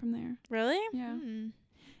favorite thing from there. Really? Yeah.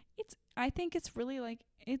 I think it's really like,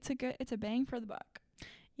 it's a bang for the buck.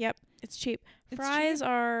 Yep. It's cheap. It's Fries cheap.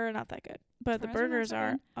 are not that good, but Fries the burgers are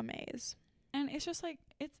are amazing. And it's just like,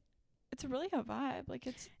 it's really a vibe. Like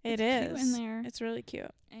it's It cute is in there. It's really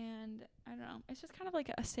cute. And I don't know. It's just kind of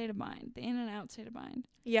like a state of mind. The In-N-Out state of mind.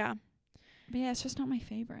 Yeah. But yeah, it's just not my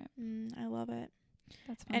favorite. I love it.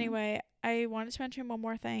 That's fine. Anyway, I wanted to mention one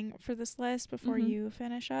more thing for this list before you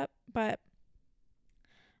finish up, but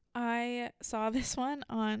I saw this one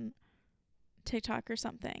on TikTok or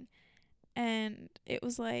something, and it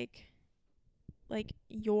was like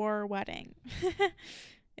your wedding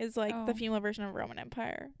is like the female version of Roman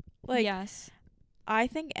Empire. Like, yes. I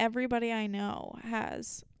think everybody I know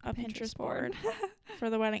has a Pinterest board for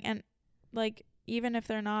the wedding, and like even if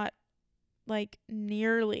they're not like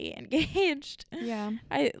nearly engaged, Yeah.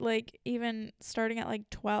 I like even starting at like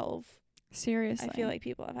 12. Seriously. I feel like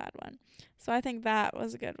people have had one. So I think that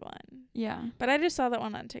was a good one. Yeah. But I just saw that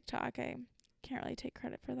one on TikTok. I can't really take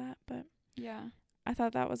credit for that, but Yeah. I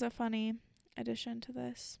thought that was a funny addition to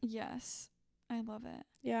this. Yes. I love it.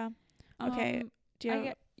 Yeah. Okay. Do you have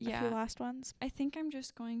a few yeah. last ones? I think I'm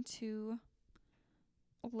just going to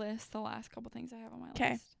list the last couple things I have on my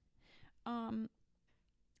Okay. list.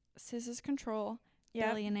 Scissors Control, Yeah.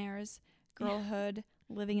 Billionaires, Girlhood,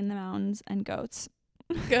 Living in the Mountains, and Goats.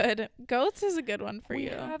 Good. Goats is a good one for we you.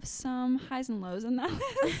 have some highs and lows in that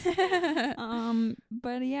list.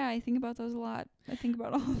 But yeah, I think about those a lot. I think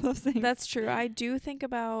about all of those things. That's true. I do think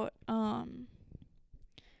about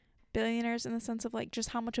billionaires in the sense of like just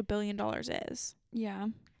how much $1 billion is. Yeah.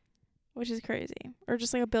 Which is crazy. Or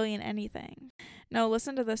just like $1 billion anything. No,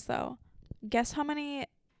 listen to this though. Guess how many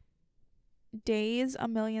days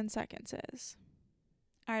 1,000,000 seconds is?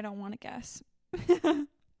 I don't want to guess.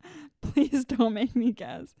 Please don't make me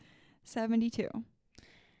guess. 72.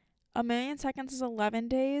 1,000,000 seconds is 11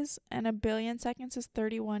 days, and 1 billion seconds is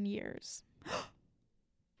 31 years.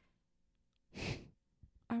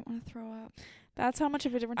 I want to throw up. That's how much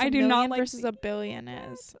of a difference I a do million not like versus $1 billion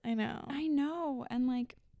is. I know. I know. And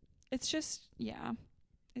like, it's just, yeah,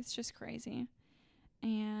 it's just crazy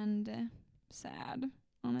and sad,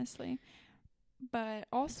 honestly. But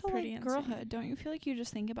also like pretty girlhood. Don't you feel like you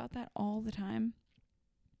just think about that all the time?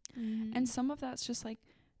 Mm-hmm. And some of that's just like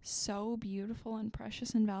so beautiful and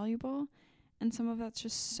precious and valuable, and some of that's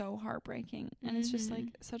just so heartbreaking, and it's just like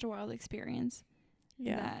such a wild experience.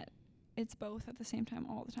 Yeah. That it's both at the same time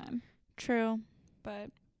all the time. True. But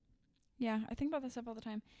yeah, I think about that stuff all the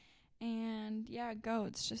time. And yeah,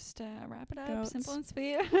 goats. Just wrap it up. Goats. Simple and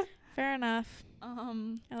sweet. Fair enough. I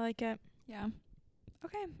like it. Yeah.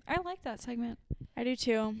 Okay, I like that segment. I do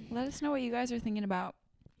too. Let us know what you guys are thinking about.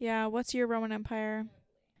 Yeah, what's your Roman Empire?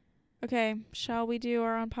 Okay, shall we do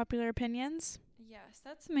our unpopular opinions? Yes,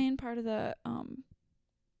 that's the main part of the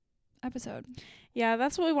episode. Yeah,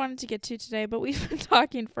 that's what we wanted to get to today, but we've been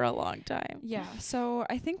talking for a long time. Yeah, so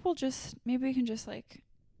I think maybe we can just like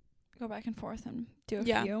go back and forth and do a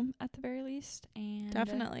few at the very least. And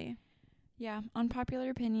definitely. Yeah, unpopular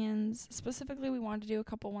opinions. Specifically, we wanted to do a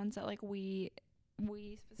couple ones that like we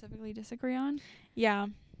specifically disagree on. Yeah,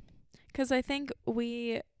 because I think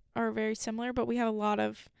we are very similar, but we have a lot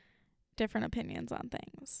of different opinions on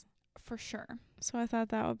things. For sure. So I thought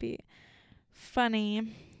that would be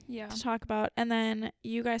funny to talk about. And then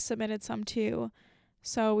you guys submitted some too,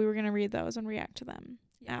 so we were going to read those and react to them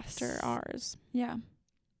after ours. Yeah.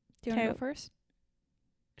 Do you want to go first?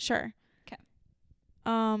 Sure. Okay.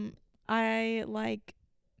 I like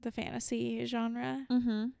the fantasy genre.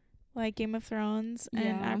 Like Game of Thrones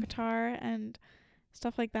and Avatar and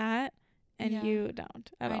stuff like that. And you don't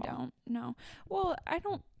at all. I don't. No. Well, I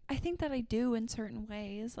think that I do in certain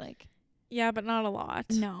ways. Like. Yeah, but not a lot.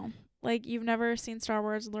 No. Like, you've never seen Star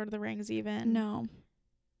Wars, Lord of the Rings even? No.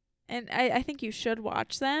 And I think you should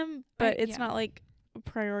watch them, but it's not, like, a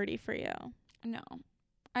priority for you. No.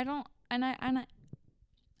 I don't, and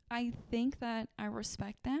I think that I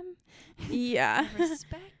respect them. Yeah. I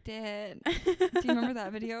respect it. Do you remember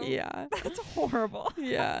that video? Yeah. That's horrible.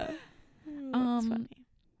 Yeah. That's funny.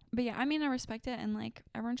 But yeah, I mean, I respect it, and like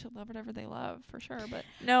everyone should love whatever they love for sure. But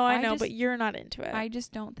no, I know, but you're not into it. I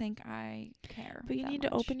just don't think I care. But you need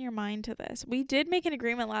much. to open your mind to this. We did make an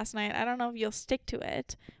agreement last night. I don't know if you'll stick to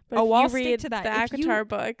it. But I'll if you read stick to that. The Avatar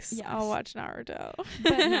books, yes. I'll watch Naruto.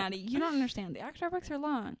 But Maddie, you don't understand. The Avatar books are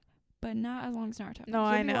long, but not as long as Naruto. No, You'll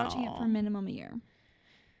I be know. watching it for minimum a year.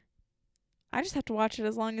 I just have to watch it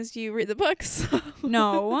as long as you read the books.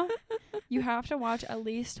 No, you have to watch at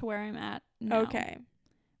least to where I'm at now. Okay.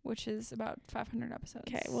 Which is about 500 episodes.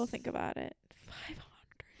 Okay, we'll think about it. 500.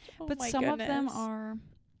 Oh, but my some goodness. of them are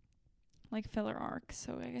like filler arcs,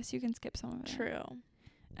 so I guess you can skip some of it. True.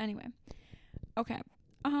 Anyway, okay.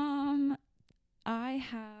 I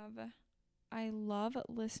love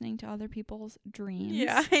listening to other people's dreams.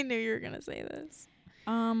 Yeah, I knew you were gonna say this.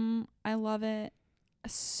 I love it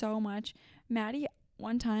so much. Maddie,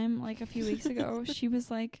 one time, like a few weeks ago, she was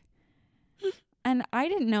like, and I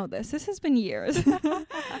didn't know this. This has been years.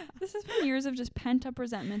 This has been years of just pent up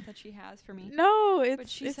resentment that she has for me. No, but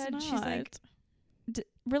she it's said not. she's like,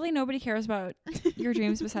 really nobody cares about your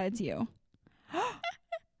dreams besides you.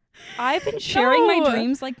 I've been sharing my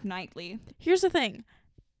dreams like nightly. Here's the thing.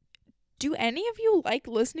 Do any of you like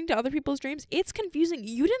listening to other people's dreams? It's confusing.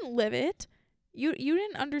 You didn't live it. You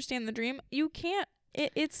didn't understand the dream. You can't.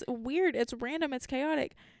 It's weird. It's random. It's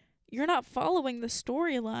chaotic. You're not following the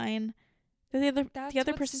storyline that the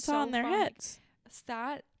other person saw in their heads. It's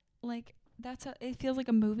that, like, it feels like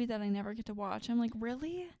a movie that I never get to watch. I'm like,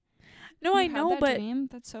 really? No, I know, but dream?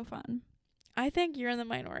 That's so fun. I think you're in the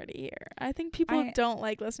minority here. I think people don't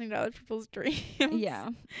like listening to other people's dreams. Yeah.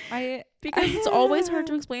 Because it's always hard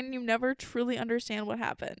to explain and you never truly understand what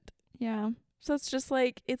happened. Yeah. So it's just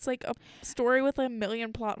like, it's like a story with a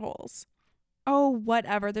million plot holes. Oh,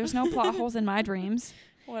 whatever. There's no plot holes in my dreams.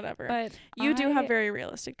 Whatever. But you do have very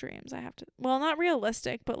realistic dreams. Well, not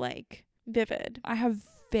realistic, but like vivid. I have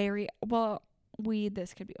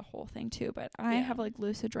this could be a whole thing too, but I have like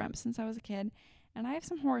lucid dreams since I was a kid, and I have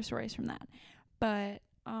some horror stories from that. But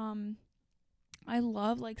I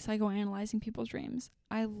love like psychoanalyzing people's dreams.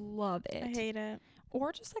 I love it. I hate it.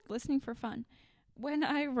 Or just like listening for fun. When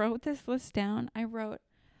I wrote this list down, I wrote,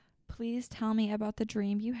 please tell me about the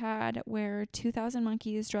dream you had where 2,000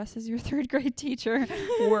 monkeys dressed as your 3rd grade teacher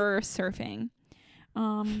were surfing.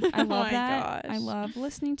 I love that. Gosh. I love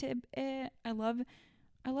listening to it. I love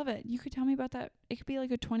it. You could tell me about that. It could be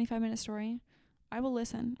like a 25-minute story. I will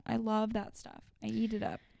listen. I love that stuff. I eat it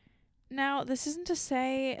up. Now, this isn't to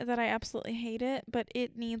say that I absolutely hate it, but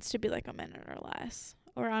it needs to be like a minute or less,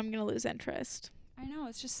 or I'm going to lose interest. I know.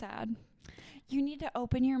 It's just sad. You need to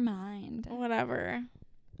open your mind. Whatever.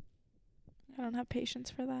 I don't have patience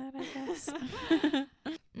for that, I guess.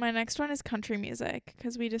 My next one is country music,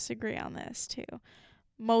 because we disagree on this, too.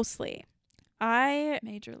 Mostly. I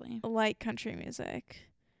majorly like country music.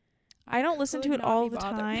 I don't listen to it all the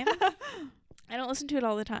time. I don't listen to it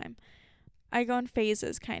all the time. I go in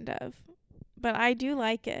phases, kind of. But I do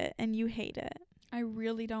like it, and you hate it. I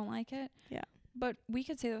really don't like it. Yeah. But we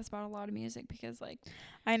could say this about a lot of music because, like...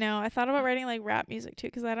 I know. I thought about writing, like, rap music, too,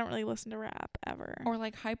 because I don't really listen to rap, ever. Or,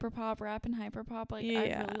 like, hyperpop, rap and hyperpop. Like,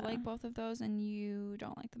 I really like both of those, and you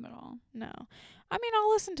don't like them at all. No. I mean,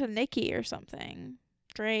 I'll listen to Nicki or something.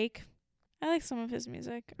 Drake. I like some of his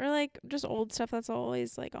music. Or, like, just old stuff that's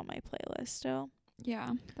always, like, on my playlist still.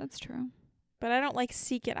 Yeah, that's true. But I don't, like,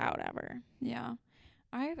 seek it out ever. Yeah.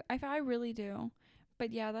 I really do.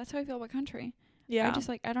 But, yeah, that's how I feel about country. Yeah. I just,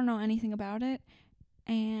 like, I don't know anything about it.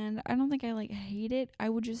 And I don't think I, like, hate it. I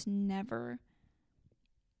would just never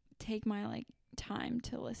take my, like, time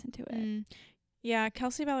to listen to it. Yeah,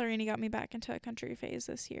 Kelsey Ballerini got me back into a country phase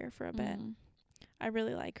this year for a bit. I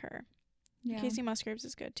really like her. Yeah. Casey Musgraves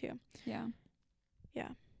is good, too. Yeah. Yeah.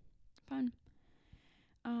 Fun.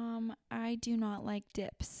 I do not like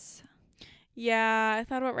dips. Yeah, I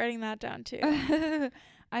thought about writing that down, too.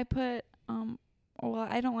 I put,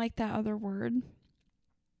 I don't like that other word.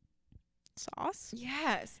 Sauce?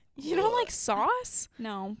 Yes. You don't like sauce?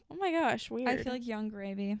 No. Oh my gosh, weird. I feel like Young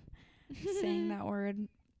Gravy saying that word.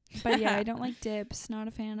 But yeah, I don't like dips. Not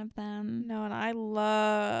a fan of them. No, and I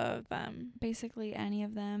love them. Basically any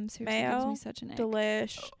of them. Seriously, Mayo, gives me such an ick.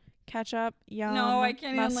 delish, ketchup, yum. No, I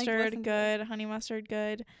can't mustard, even, like, listen good. to Honey mustard,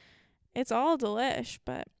 good. It's all delish,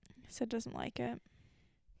 but Sid doesn't like it.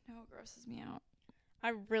 No, it grosses me out.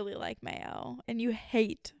 I really like mayo, and you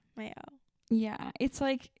hate Mayo. Yeah, it's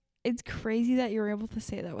like, it's crazy that you're able to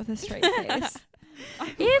say that with a straight face.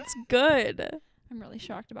 It's good. I'm really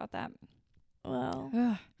shocked about that.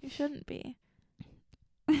 Well, you shouldn't be.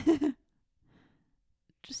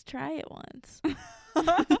 Just try it once.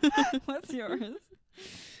 What's yours?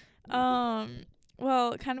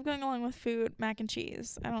 Well, kind of going along with food, mac and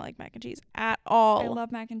cheese. I don't like mac and cheese at all. I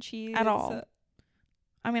love mac and cheese. At all.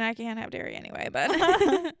 I mean, I can't have dairy anyway, but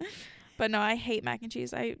but no, I hate mac and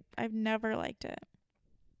cheese. I've never liked it.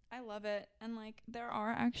 I love it. And like, there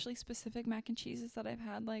are actually specific mac and cheeses that I've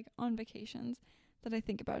had like on vacations that I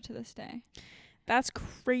think about to this day. That's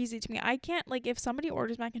crazy to me. I can't, like, if somebody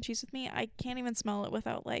orders mac and cheese with me, I can't even smell it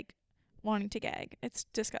without like wanting to gag. It's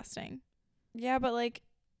disgusting. Yeah, but like,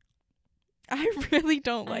 I really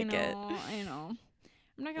don't like it. I know.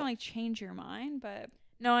 I'm not gonna like change your mind, but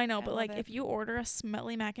no, I know. But like, if you order a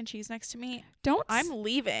smelly mac and cheese next to me, I'm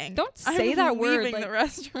leaving. Don't say that word. Leaving like, the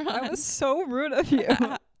restaurant. That was so rude of you.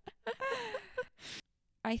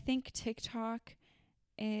 I think TikTok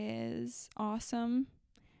is awesome,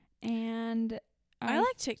 and I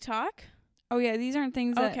like TikTok. Oh yeah, these aren't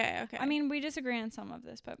things that. Okay. I mean, we disagree on some of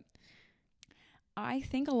this, but I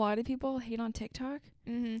think a lot of people hate on TikTok.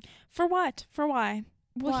 Mm-hmm. For what? For why?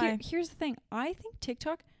 Well, why? Here's the thing. I think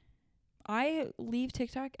TikTok. I leave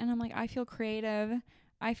TikTok and I'm like, I feel creative.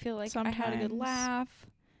 I feel like I had a good laugh.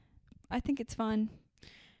 I think it's fun.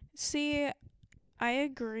 See, I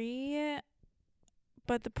agree,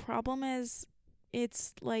 but the problem is,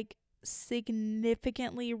 it's like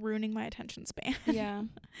significantly ruining my attention span. Yeah.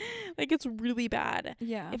 Like, it's really bad.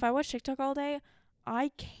 Yeah. If I watch TikTok all day,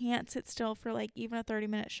 I can't sit still for like even a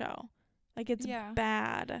 30-minute show. Like, it's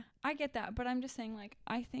bad. I get that, but I'm just saying, like,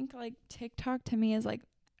 I think like TikTok to me is like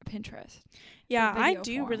Pinterest. Yeah, I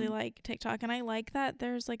do really like TikTok, and I like that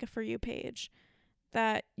there's like a For You page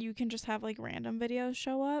that you can just have like random videos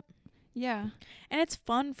show up. Yeah. And it's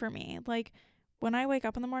fun for me. Like, when I wake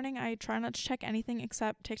up in the morning, I try not to check anything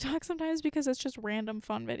except TikTok sometimes because it's just random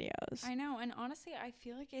fun videos. I know. And honestly, I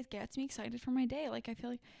feel like it gets me excited for my day. Like, I feel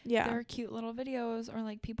like there are cute little videos or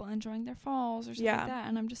like people enjoying their falls or something like that.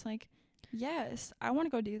 And I'm just like, yes, I want to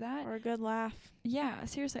go do that. Or a good laugh. Yeah,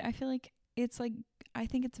 seriously. I feel like it's like, I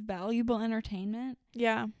think it's valuable entertainment.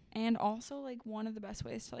 Yeah. And also like one of the best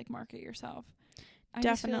ways to like market yourself. Definitely. I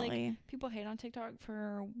just feel like people hate on TikTok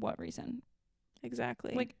for what reason?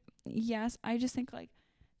 Exactly. Like, yes, I just think like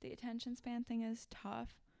the attention span thing is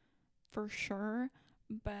tough for sure,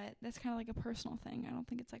 but that's kind of like a personal thing. I don't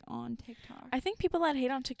think it's like on TikTok. I think people that hate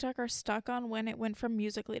on TikTok are stuck on when it went from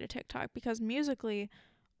Musical.ly to TikTok, because Musical.ly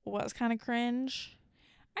was kind of cringe.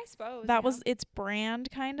 I suppose that was its brand,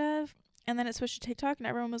 kind of, and then it switched to TikTok, and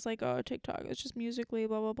everyone was like, "Oh, TikTok, it's just Musical.ly,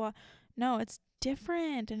 blah blah blah." No, it's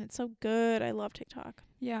different, and it's so good. I love TikTok.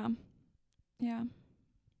 Yeah.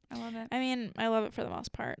 I love it. I mean, I love it for the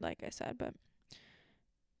most part, like I said, but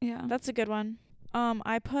yeah, that's a good one. I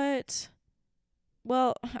only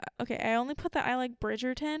put that I like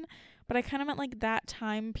Bridgerton, but I kind of meant like that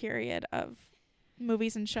time period of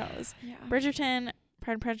movies and shows. Yeah. Bridgerton,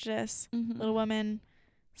 Pride and Prejudice, Little Women,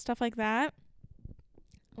 stuff like that.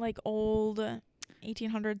 Like old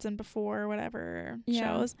 1800s and before, whatever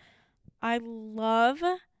shows. I love,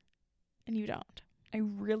 and you don't. I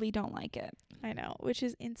really don't like it. I know, which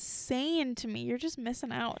is insane to me. You're just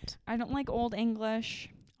missing out. I don't like Old English.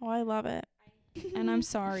 Oh, I love it. And I'm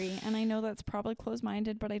sorry. And I know that's probably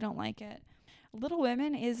closed-minded, but I don't like it. Little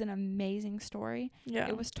Women is an amazing story. Yeah.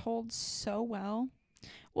 It was told so well.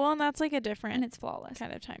 Well, and that's like a different, and it's flawless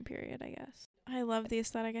kind of time period, I guess. I love the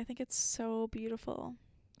aesthetic. I think it's so beautiful.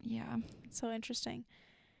 Yeah. It's so interesting.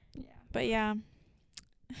 Yeah. But yeah.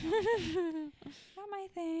 Not my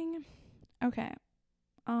thing. Okay.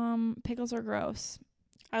 Pickles are gross.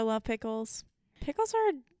 I love pickles. Pickles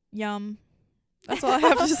are yum. That's all I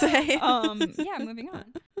have to say. Yeah, moving on.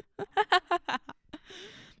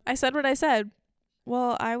 I said what I said.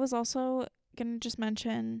 Well, I was also going to just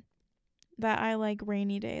mention that I like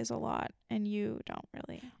rainy days a lot, and you don't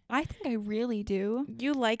really. I think I really do.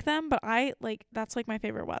 You like them, but I like, that's like my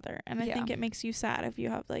favorite weather, and I think it makes you sad if you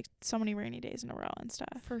have like so many rainy days in a row and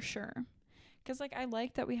stuff. For sure. Because like, I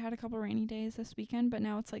like that we had a couple rainy days this weekend, but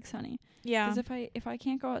now it's like sunny. Yeah. Because if I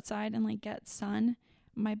can't go outside and like get sun,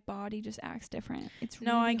 my body just acts different. It's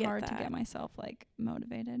really hard to get myself like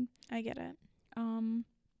motivated. I get it.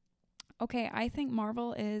 Okay, I think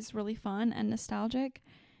Marvel is really fun and nostalgic,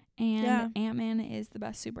 and Ant-Man is the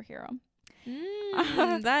best superhero.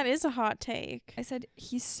 That is a hot take. I said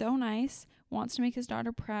he's so nice, wants to make his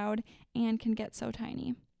daughter proud, and can get so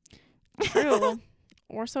tiny. True.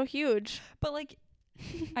 Or so huge. But like,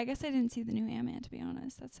 I guess I didn't see the new Ant-Man, to be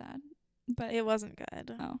honest. That's sad. but it wasn't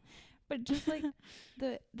good. Oh, but just like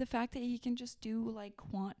the fact that he can just do like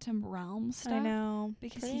quantum realm stuff. I know,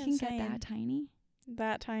 because pretty he can insane. get that tiny.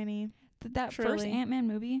 That tiny. That Truly. First Ant-Man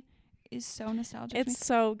movie is so nostalgic. It's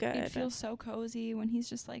so good. It feels so cozy when he's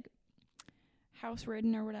just like house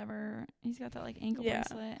ridden or whatever. He's got that like ankle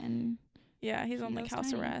bracelet and he's on like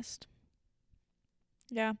house tiny. arrest.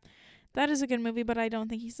 Yeah, that is a good movie, but I don't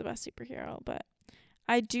think he's the best superhero. But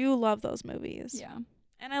I do love those movies. Yeah,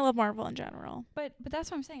 and I love Marvel in general. But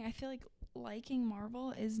that's what I'm saying. I feel like liking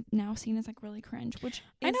Marvel is now seen as like really cringe, which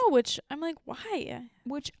I'm like, why?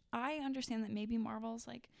 Which I understand that maybe Marvel's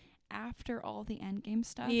like after all the Endgame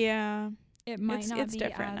stuff. Yeah, it might not be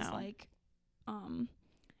different as now. like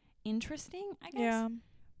interesting, I guess. Yeah.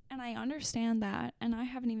 And I understand that, and I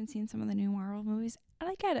haven't even seen some of the new Marvel movies, and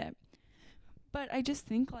I get it. But I just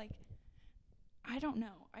think like I don't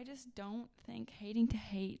know. I just don't think hating to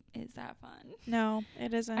hate is that fun. No,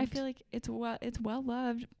 it isn't. I feel like it's well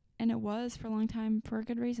loved, and it was for a long time for a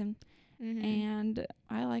good reason. Mm-hmm. And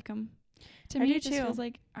I like them. To I me, do it just too. feels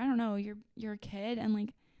like, I don't know, you're a kid, and like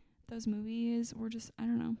those movies were just, I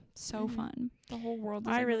don't know, so fun. The whole world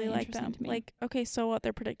is I really like interesting them. to me. Like, okay, so what?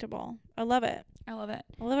 They're predictable. I love it. I love it.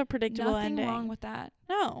 I love a predictable Nothing ending. wrong with that.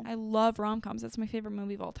 No. I love rom-coms. That's my favorite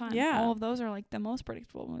movie of all time. Yeah. All of those are like the most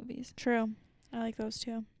predictable movies. True. I like those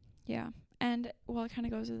too. Yeah. And, well, it kind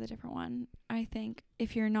of goes with a different one. I think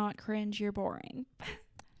if you're not cringe, you're boring.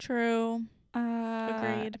 True.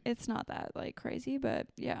 Agreed. It's not that, like, crazy, but,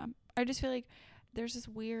 yeah. I just feel like there's this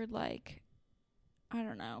weird, like, I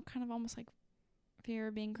don't know, kind of almost, like, fear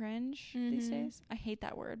of being cringe these days. I hate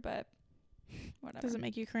that word, but whatever. Does it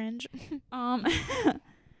make you cringe? But,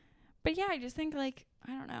 yeah, I just think, like,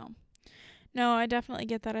 I don't know. No, I definitely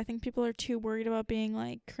get that. I think people are too worried about being,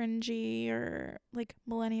 like, cringy or, like,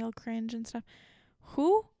 millennial cringe and stuff.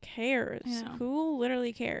 Who cares? Who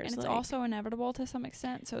literally cares? And it's like, also inevitable to some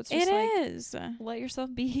extent, so it's just let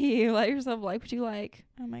yourself be. Let yourself like what you like.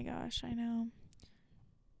 Oh my gosh, I know.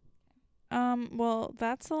 Well,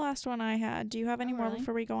 that's the last one I had. Do you have any more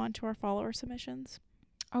before we go on to our follower submissions?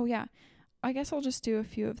 Oh, yeah. I guess I'll just do a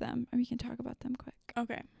few of them, and we can talk about them quick.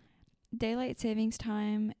 Okay. Daylight savings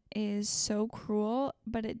time is so cruel,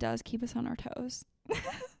 but it does keep us on our toes.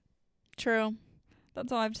 True.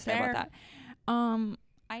 That's all I have to say about that.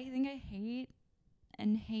 I think I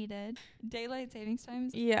hated daylight savings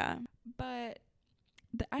times. Yeah. But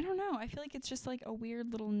I don't know. I feel like it's just like a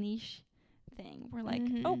weird little niche thing. We're like,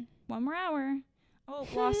 oh, 1 more hour. Oh,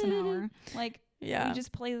 lost an hour. Like, we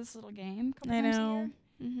just play this little game a couple times a year.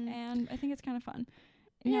 And I think it's kind of fun.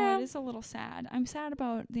 No, it is a little sad. I'm sad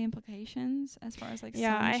about the implications as far as like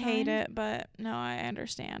sunshine. I hate it, but no, I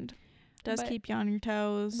understand. Does keep you on your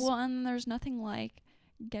toes. Well, and there's nothing like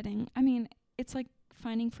it's like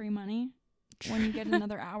finding free money. When you get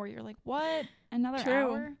another hour, you're like, what? Another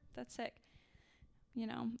hour? That's sick. You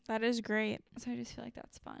know. That is great. So I just feel like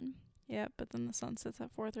that's fun. Yeah, but then the sun sets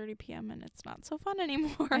at 4:30 p.m. and it's not so fun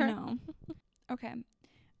anymore. I know. Okay.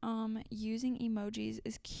 Using emojis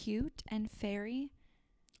is cute and fairy.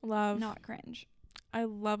 Love. Not cringe. I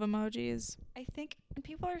love emojis. I think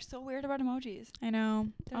people are so weird about emojis. I know.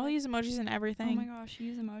 I'll use emojis in everything. Oh my gosh, you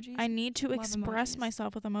use emojis? I need to express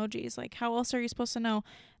myself with emojis. Like, how else are you supposed to know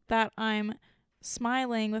that I'm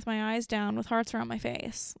smiling with my eyes down with hearts around my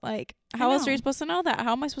face? Like, how else are you supposed to know that?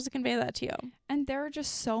 How am I supposed to convey that to you? And there are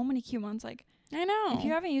just so many cute ones. Like, I know. If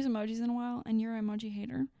you haven't used emojis in a while and you're an emoji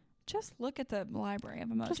hater, just look at the library of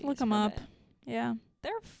emojis. Just look them up. Yeah.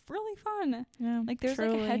 They're really fun. Yeah. Like, there's like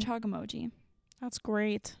a hedgehog emoji. That's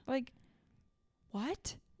great. Like,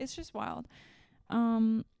 what? It's just wild.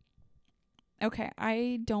 Okay,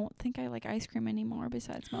 I don't think I like ice cream anymore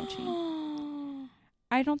besides mochi.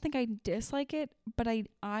 I don't think I dislike it, but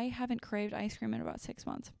I haven't craved ice cream in about 6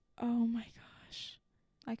 months. Oh my gosh.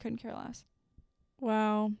 I couldn't care less.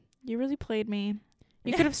 Wow. You really played me.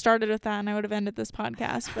 You could have started with that and I would have ended this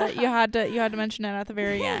podcast, but you had to mention it at the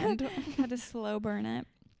very end. Had to slow burn it.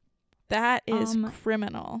 That is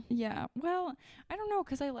criminal. Yeah. Well, I don't know,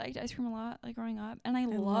 because I liked ice cream a lot, like, growing up. And I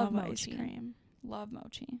love mochi. Ice cream. Love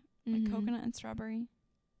mochi. Like, coconut and strawberry.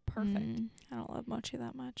 Perfect. I don't love mochi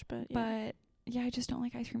that much, but yeah. But, yeah, I just don't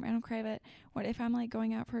like ice cream. I don't crave it. What if I'm, like,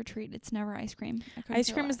 going out for a treat? It's never ice cream.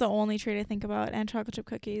 Ice cream is the only treat I think about, and chocolate chip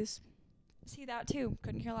cookies. See, that, too.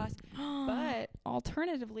 Couldn't care less. But,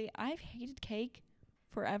 alternatively, I've hated cake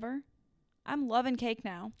forever. I'm loving cake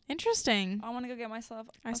now. Interesting. I want to go get myself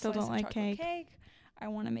I still don't like cake. I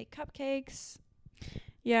want to make cupcakes.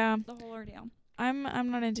 Yeah. The whole ordeal. I'm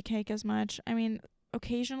not into cake as much. I mean,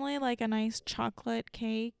 occasionally, like, a nice chocolate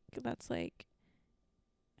cake that's, like,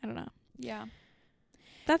 I don't know. Yeah.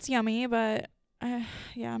 That's yummy, but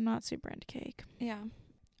Yeah, I'm not super into cake. Yeah.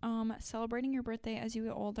 Celebrating your birthday as you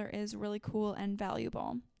get older is really cool and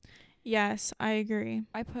valuable. Yes, I agree.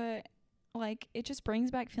 I put, like, it just brings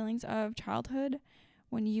back feelings of childhood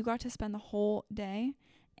when you got to spend the whole day,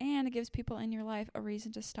 and it gives people in your life a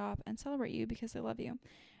reason to stop and celebrate you because they love you.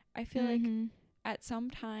 I feel like at some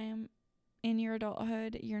time in your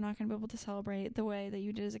adulthood, you're not going to be able to celebrate the way that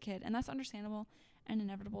you did as a kid, and that's understandable and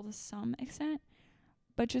inevitable to some extent,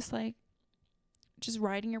 but just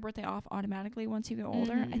writing your birthday off automatically once you get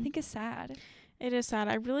older, I think is sad. It is sad.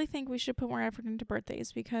 I really think we should put more effort into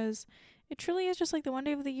birthdays because it truly is just like the one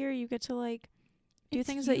day of the year you get to like do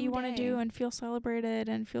things that you want to do and feel celebrated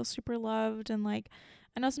and feel super loved. And like,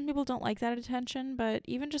 I know some people don't like that attention, but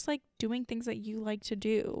even just like doing things that you like to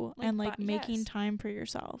do and like making time for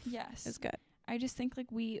yourself is good. I just think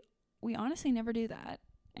like we honestly never do that,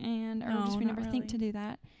 and we never think to do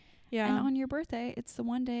that. Yeah. And on your birthday, it's the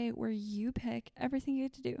one day where you pick everything you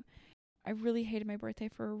get to do. I really hated my birthday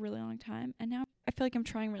for a really long time, and now I feel like I'm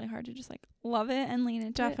trying really hard to just like love it and lean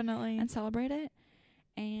into it and celebrate it.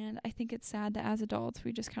 And I think it's sad that as adults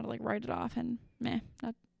we just kind of like write it off and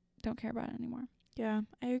don't care about it anymore. Yeah,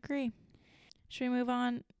 I agree. Should we move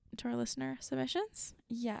on to our listener submissions?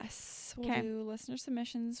 Yes, we'll do listener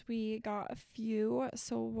submissions. We got a few,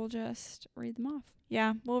 so we'll just read them off.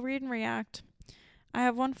 Yeah, we'll read and react. I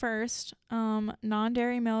have one first.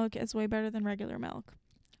 Non-dairy milk is way better than regular milk.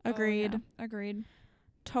 Agreed. Oh, yeah. Agreed.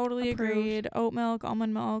 Totally agreed. Oat milk,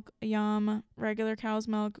 almond milk, yum. Regular cow's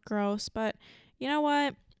milk, gross. But you know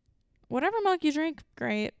what? Whatever milk you drink,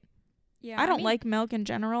 great. Yeah. I don't like milk in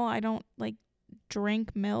general. I don't like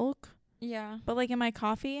drink milk. Yeah. But like in my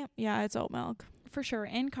coffee, yeah, it's oat milk. For sure.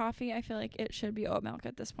 In coffee, I feel like it should be oat milk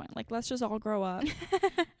at this point. Like, let's just all grow up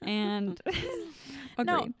and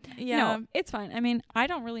agree. No, it's fine. I mean, I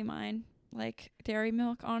don't really mind like dairy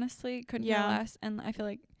milk, honestly. Couldn't care less. And I feel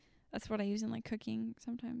like that's what I use in like cooking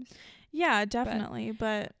sometimes. Yeah, definitely.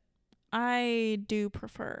 But I do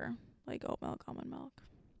prefer like oat milk, almond milk.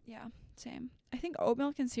 Yeah, same. I think oat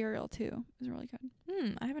milk and cereal too is really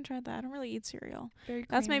good. I haven't tried that. I don't really eat cereal. Very creamy.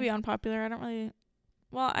 That's maybe unpopular. I don't really.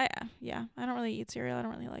 Well, I don't really eat cereal. I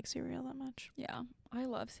don't really like cereal that much. Yeah, I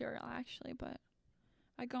love cereal actually, but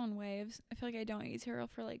I go in waves. I feel like I don't eat cereal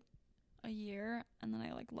for like a year and then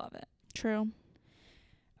I like love it. True.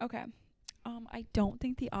 Okay. I don't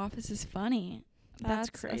think The Office is funny. That's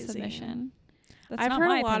crazy. A submission. I've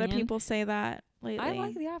heard a lot of people say that lately. I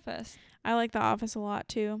like The Office. I like The Office a lot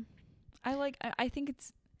too. I think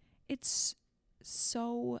it's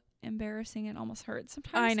so embarrassing and almost hurts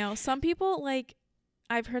sometimes. I know. Some people like.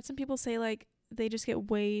 I've heard some people say like they just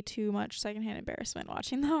get way too much secondhand embarrassment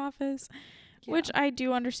watching The Office, which I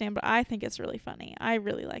do understand, but I think it's really funny. I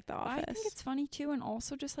really like The Office. I think it's funny too, and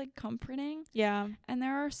also just like comforting. Yeah. And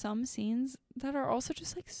there are some scenes that are also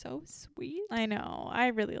just like so sweet. I know. I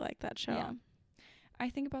really like that show. Yeah. I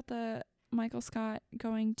think about the Michael Scott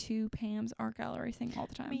going to Pam's art gallery thing all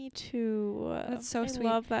the time. Me too. That's so sweet. I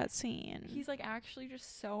love that scene. He's like actually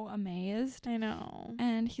just so amazed. I know.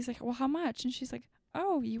 And he's like, well, how much? And she's like,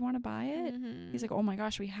 oh, you want to buy it? He's like, oh my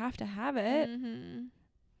gosh, we have to have it.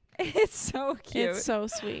 It's so cute. It's so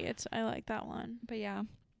sweet. I like that one. But yeah.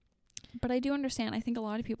 But I do understand. I think a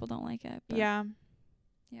lot of people don't like it. But yeah.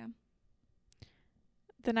 Yeah.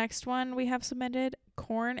 The next one we have submitted,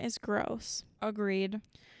 corn is gross. Agreed.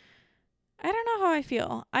 I don't know how I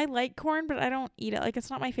feel. I like corn, but I don't eat it. Like, it's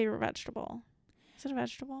not my favorite vegetable. Is it a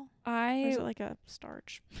vegetable? Or is it like a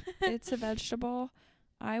starch? It's a vegetable.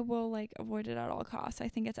 I will like avoid it at all costs. I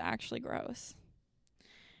think it's actually gross.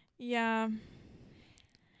 Yeah.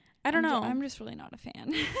 I don't know. I'm just really not a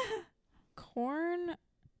fan. Corn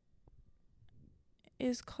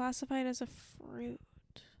is classified as a fruit.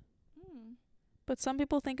 But some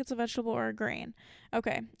people think it's a vegetable or a grain.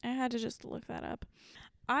 Okay, I had to just look that up.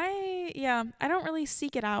 I don't really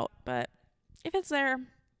seek it out, but if it's there,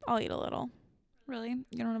 I'll eat a little. Really?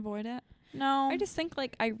 You don't avoid it? No. I just think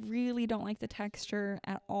like I really don't like the texture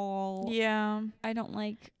at all. Yeah. I don't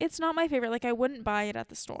like. It's not my favorite. Like, I wouldn't buy it at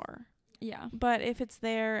the store. Yeah. But if it's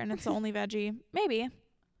there and it's the only veggie, maybe.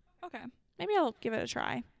 Okay. Maybe I'll give it a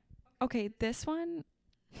try. Okay, this one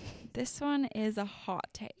is a hot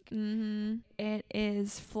take. It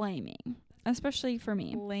is flaming, especially for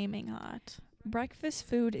me. Flaming hot. Breakfast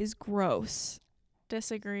food is gross.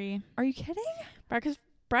 Disagree. Are you kidding?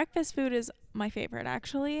 Breakfast food is my favorite,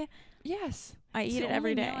 actually. Yes. I eat it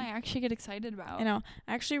every day. I actually get excited about. I know.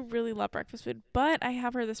 I actually really love breakfast food, but I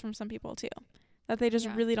have heard this from some people too, that they just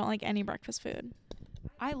really don't like any breakfast food.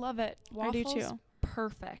 I love it. Waffles, I do too.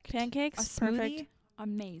 Perfect. Pancakes, a smoothie, perfect.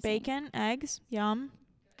 Amazing. Bacon, eggs, yum.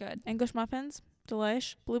 Good. English muffins,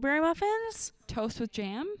 Delish. Blueberry muffins. Toast with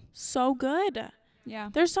jam. So good. Yeah.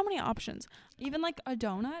 There's so many options. Even like a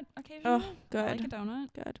donut occasionally. Oh, good. I like a donut.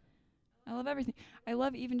 Good. I love everything. I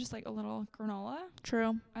love even just like a little granola.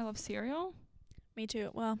 True. I love cereal. Me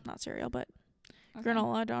too. Well, not cereal, but Okay.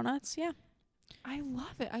 granola donuts. Yeah. I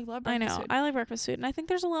love it. I love I breakfast know. food. I like breakfast food. And I think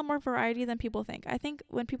there's a lot more variety than people think. I think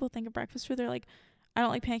when people think of breakfast food, they're like, I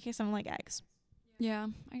don't like pancakes. I don't like eggs. Yeah,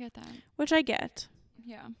 I get that. Which I get.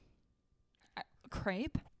 Yeah.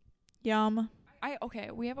 Crepe. Yum. Okay,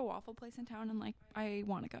 we have a waffle place in town and like I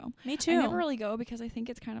want to go. Me too. I never really go because I think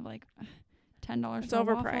it's kind of like $10 It's for a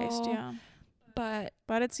overpriced, waffle. yeah.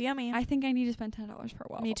 But it's yummy. I think I need to spend $10 for a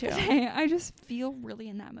waffle. Me too. I just feel really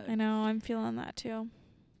in that mood. I know. I'm feeling that too.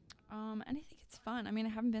 And I think it's fun. I mean, I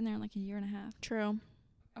haven't been there in like a year and a half. True.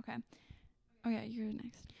 Okay. Oh yeah, you're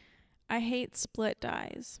next. I hate split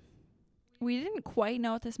dyes. We didn't quite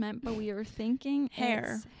know what this meant, but we were thinking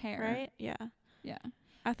hair, it's hair, right? Yeah. Yeah.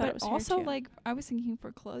 I thought But it was also hair too. like I was thinking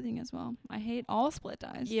for clothing as well. I hate all split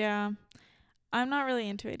dyes. Yeah. I'm not really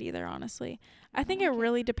into it either, honestly. I think it like it.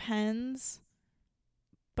 really depends.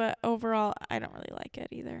 But overall, I don't really like it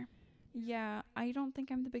either. Yeah, I don't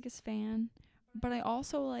think I'm the biggest fan, but I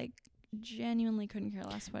also like genuinely couldn't care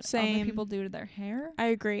less what other Same. people do to their hair. I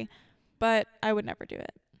agree. But I would never do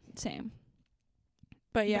it. Same.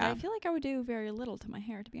 But yeah. But I feel like I would do very little to my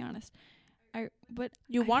hair, to be honest. You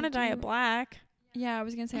I want to could dye do- it black. Yeah, I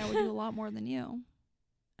was gonna say I would do a lot more than you.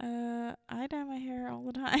 I dye my hair all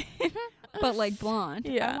the time. But like blonde.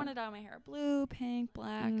 Yeah. I want to dye my hair blue, pink,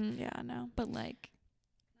 black, Yeah, no. but like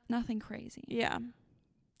nothing crazy. Yeah.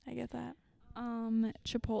 I get that.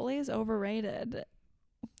 Chipotle is overrated.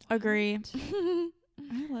 Agree.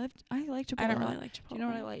 I like Chipotle. I don't really like Chipotle. Do you know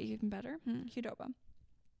what I like even better? Qdoba.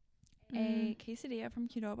 A quesadilla from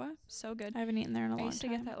Qdoba. So good. I haven't eaten there in a long I time. used to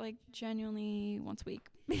get that like genuinely once a week.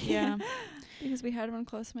 Yeah. Because we had one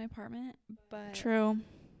close to my apartment. But True.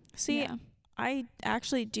 See, yeah. I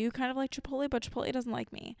actually do kind of like Chipotle, but Chipotle doesn't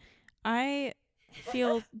like me. I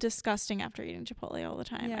feel disgusting after eating Chipotle all the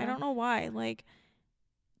time. Yeah. I don't know why. Like,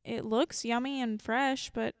 it looks yummy and fresh,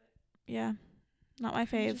 but yeah, not my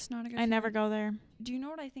It's fave. just not a good I never feeling. go there. Do you know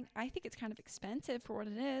what I think? I think it's kind of expensive for what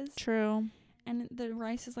it is. True. And the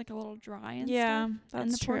rice is like a little dry and Yeah, stuff. that's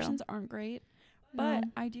And the true. portions aren't great. But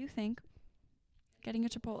No. I do think getting a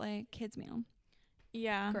Chipotle kids meal,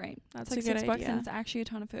 Yeah, great. that's It's like a good $6 idea. and it's actually a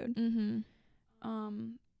ton of food. Mm-hmm.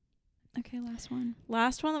 Okay, last one.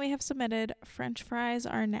 Last one that we have submitted, French fries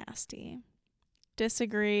are nasty.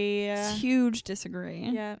 Disagree. Huge disagree.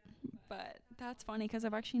 Yeah. But that's funny because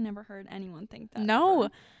I've actually never heard anyone think that. No,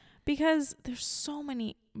 ever. because there's so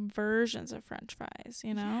many versions of French fries,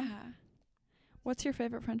 you know? Yeah. What's your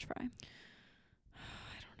favorite French fry?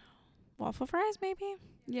 Waffle fries, maybe?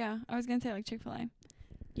 Yeah, I was gonna say like Chick-fil-A.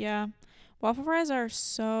 Yeah. Waffle fries are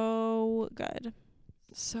so good.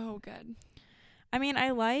 So good. I mean,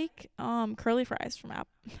 I like curly fries from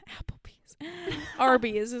Applebee's.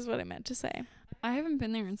 Arby's is what I meant to say. I haven't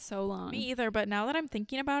been there in so long. Me either, but now that I'm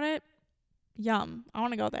thinking about it, yum. I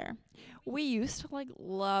want to go there. We used to like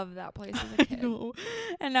love that place as a kid. know.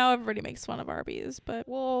 And now everybody makes fun of Arby's, but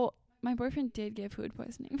Well, my boyfriend did get food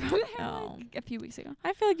poisoning from there Oh. like a few weeks ago.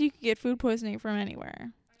 I feel like you could get food poisoning from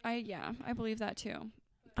anywhere. I believe that too.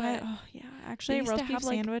 But Actually, used to roast beef have,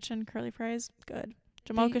 like- sandwich and curly fries, good.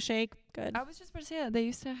 Jamaica They- shake, good. I was just about to say that they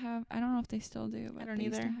used to have. I don't know if they still do, but don't they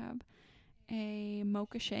used to either. have a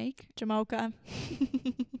mocha shake. Jamaica.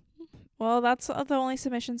 Well, that's the only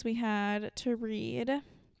submissions we had to read.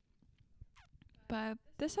 But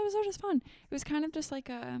this episode is fun. It was kind of just like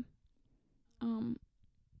a,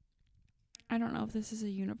 I don't know if this is a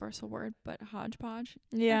universal word, but hodgepodge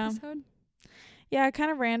Yeah. episode. Yeah,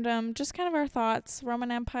 kind of random. Just kind of our thoughts.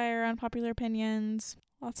 Roman Empire, unpopular opinions.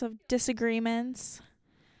 Lots of disagreements.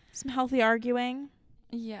 Some healthy arguing.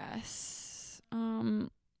 Yes. I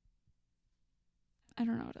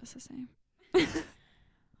don't know what else to say.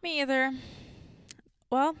 Me either.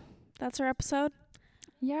 Well, that's our episode.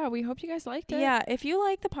 Yeah, we hope you guys liked it. Yeah, if you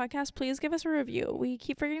like the podcast, please give us a review. We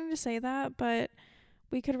keep forgetting to say that, but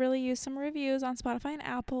we could really use some reviews on Spotify and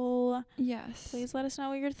Apple. Yes. Please let us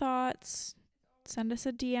know your thoughts. Send us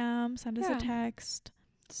a DM. Send us Yeah. a text.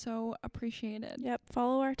 So appreciated. Yep.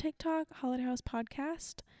 Follow our TikTok, Holiday House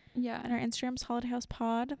Podcast. Yeah. And our Instagram's Holiday House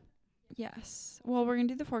Pod. Yes. Well, we're going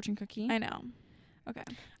to do the fortune cookie. I know. Okay.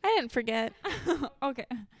 I didn't forget. Okay.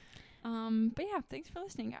 But yeah, thanks for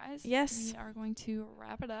listening, guys. Yes. We are going to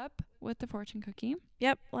wrap it up with the fortune cookie.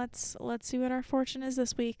 Yep. Let's see what our fortune is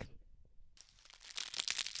this week.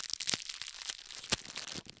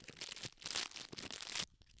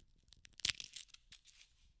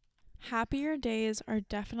 happier days are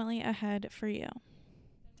definitely ahead for you.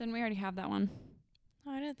 Didn't we already have that one?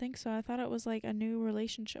 Oh, I didn't think so. I thought it was like a new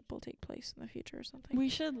relationship will take place in the future or something. We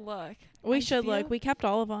should look. We should look. We kept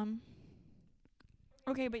all of them.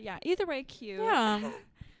 Okay, but yeah, either way, cute. Yeah.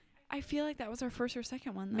 I feel like that was our first or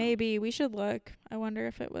second one, though. Maybe. We should look. I wonder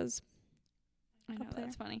if it was. I know,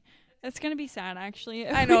 that's funny. It's going to be sad, actually.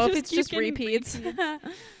 I know, if it's just repeats.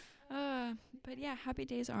 But yeah, happy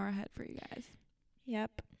days are ahead for you guys.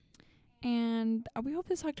 Yep. And we hope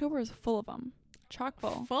this October is full of them. Chock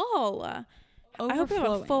full. Full. I hope you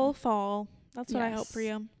have a full fall. That's what I hope for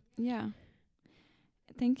you. Yeah.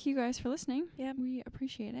 Thank you guys for listening. Yeah. We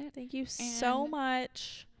appreciate it. Thank you so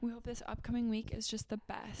much. We hope this upcoming week is just the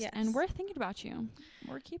best. Yes. And we're thinking about you.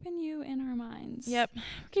 We're keeping you in our minds. Yep.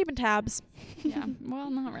 We're keeping tabs. Yeah.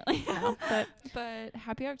 Well, not really. No, but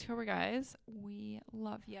happy October, guys. We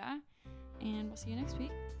love ya. And we'll see you next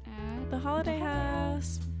week at the Holiday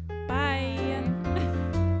House. Bye.